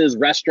businesses,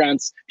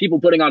 restaurants, people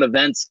putting on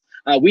events.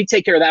 We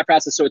take care of that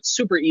process, so it's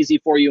super easy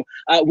for you.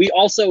 We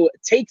also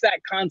take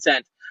that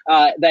content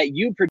that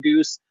you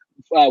produce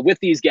with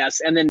these guests,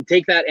 and then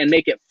take that and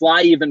make it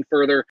fly even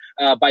further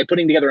by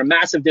putting together a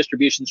massive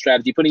distribution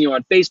strategy, putting you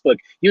on Facebook,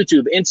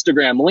 YouTube,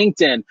 Instagram,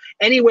 LinkedIn,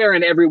 anywhere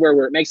and everywhere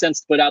where it makes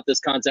sense to put out this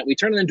content. We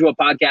turn it into a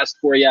podcast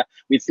for you.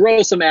 We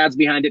throw some ads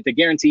behind it to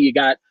guarantee you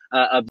got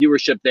a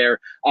viewership there.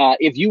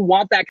 If you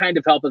want that kind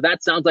of help, if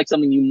that sounds like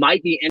something you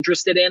might be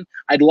interested in,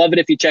 I'd love it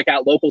if you check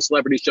out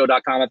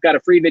localcelebrityshow.com. I've got a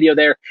free video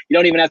there. You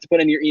don't even have to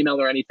put in your email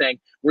or anything,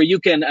 where you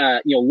can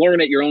learn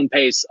at your own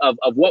pace of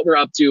what we're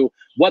up to,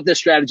 what this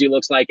strategy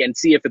looks like, and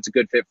see if it's a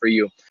good fit for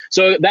you.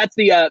 So that's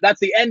the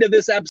end of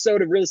this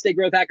episode of Real Estate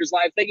Growth Hackers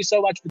Live. Thank you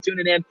so much for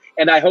tuning in,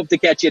 and I hope to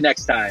catch you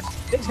next time.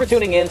 Thanks for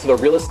tuning in to the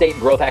Real Estate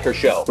Growth Hackers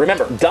Show.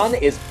 Remember, done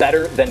is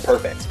better than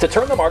perfect. To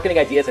turn the marketing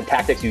ideas and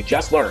tactics you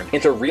just learned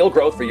into real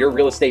growth for your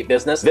real estate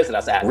business, visit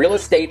us at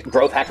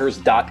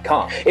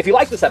realestategrowthhackers.com. If you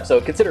like this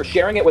episode, consider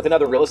sharing it with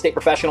another real estate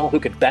professional who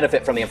could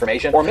benefit from the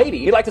information, or maybe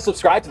you'd like to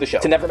subscribe to the show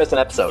to never miss an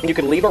episode. And you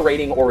can leave a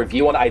rating or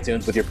review on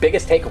iTunes with your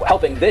biggest takeaway,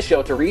 helping this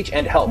show to reach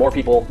and help more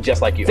people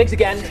just like you. Thanks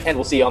again, and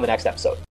we'll see you on the next episode.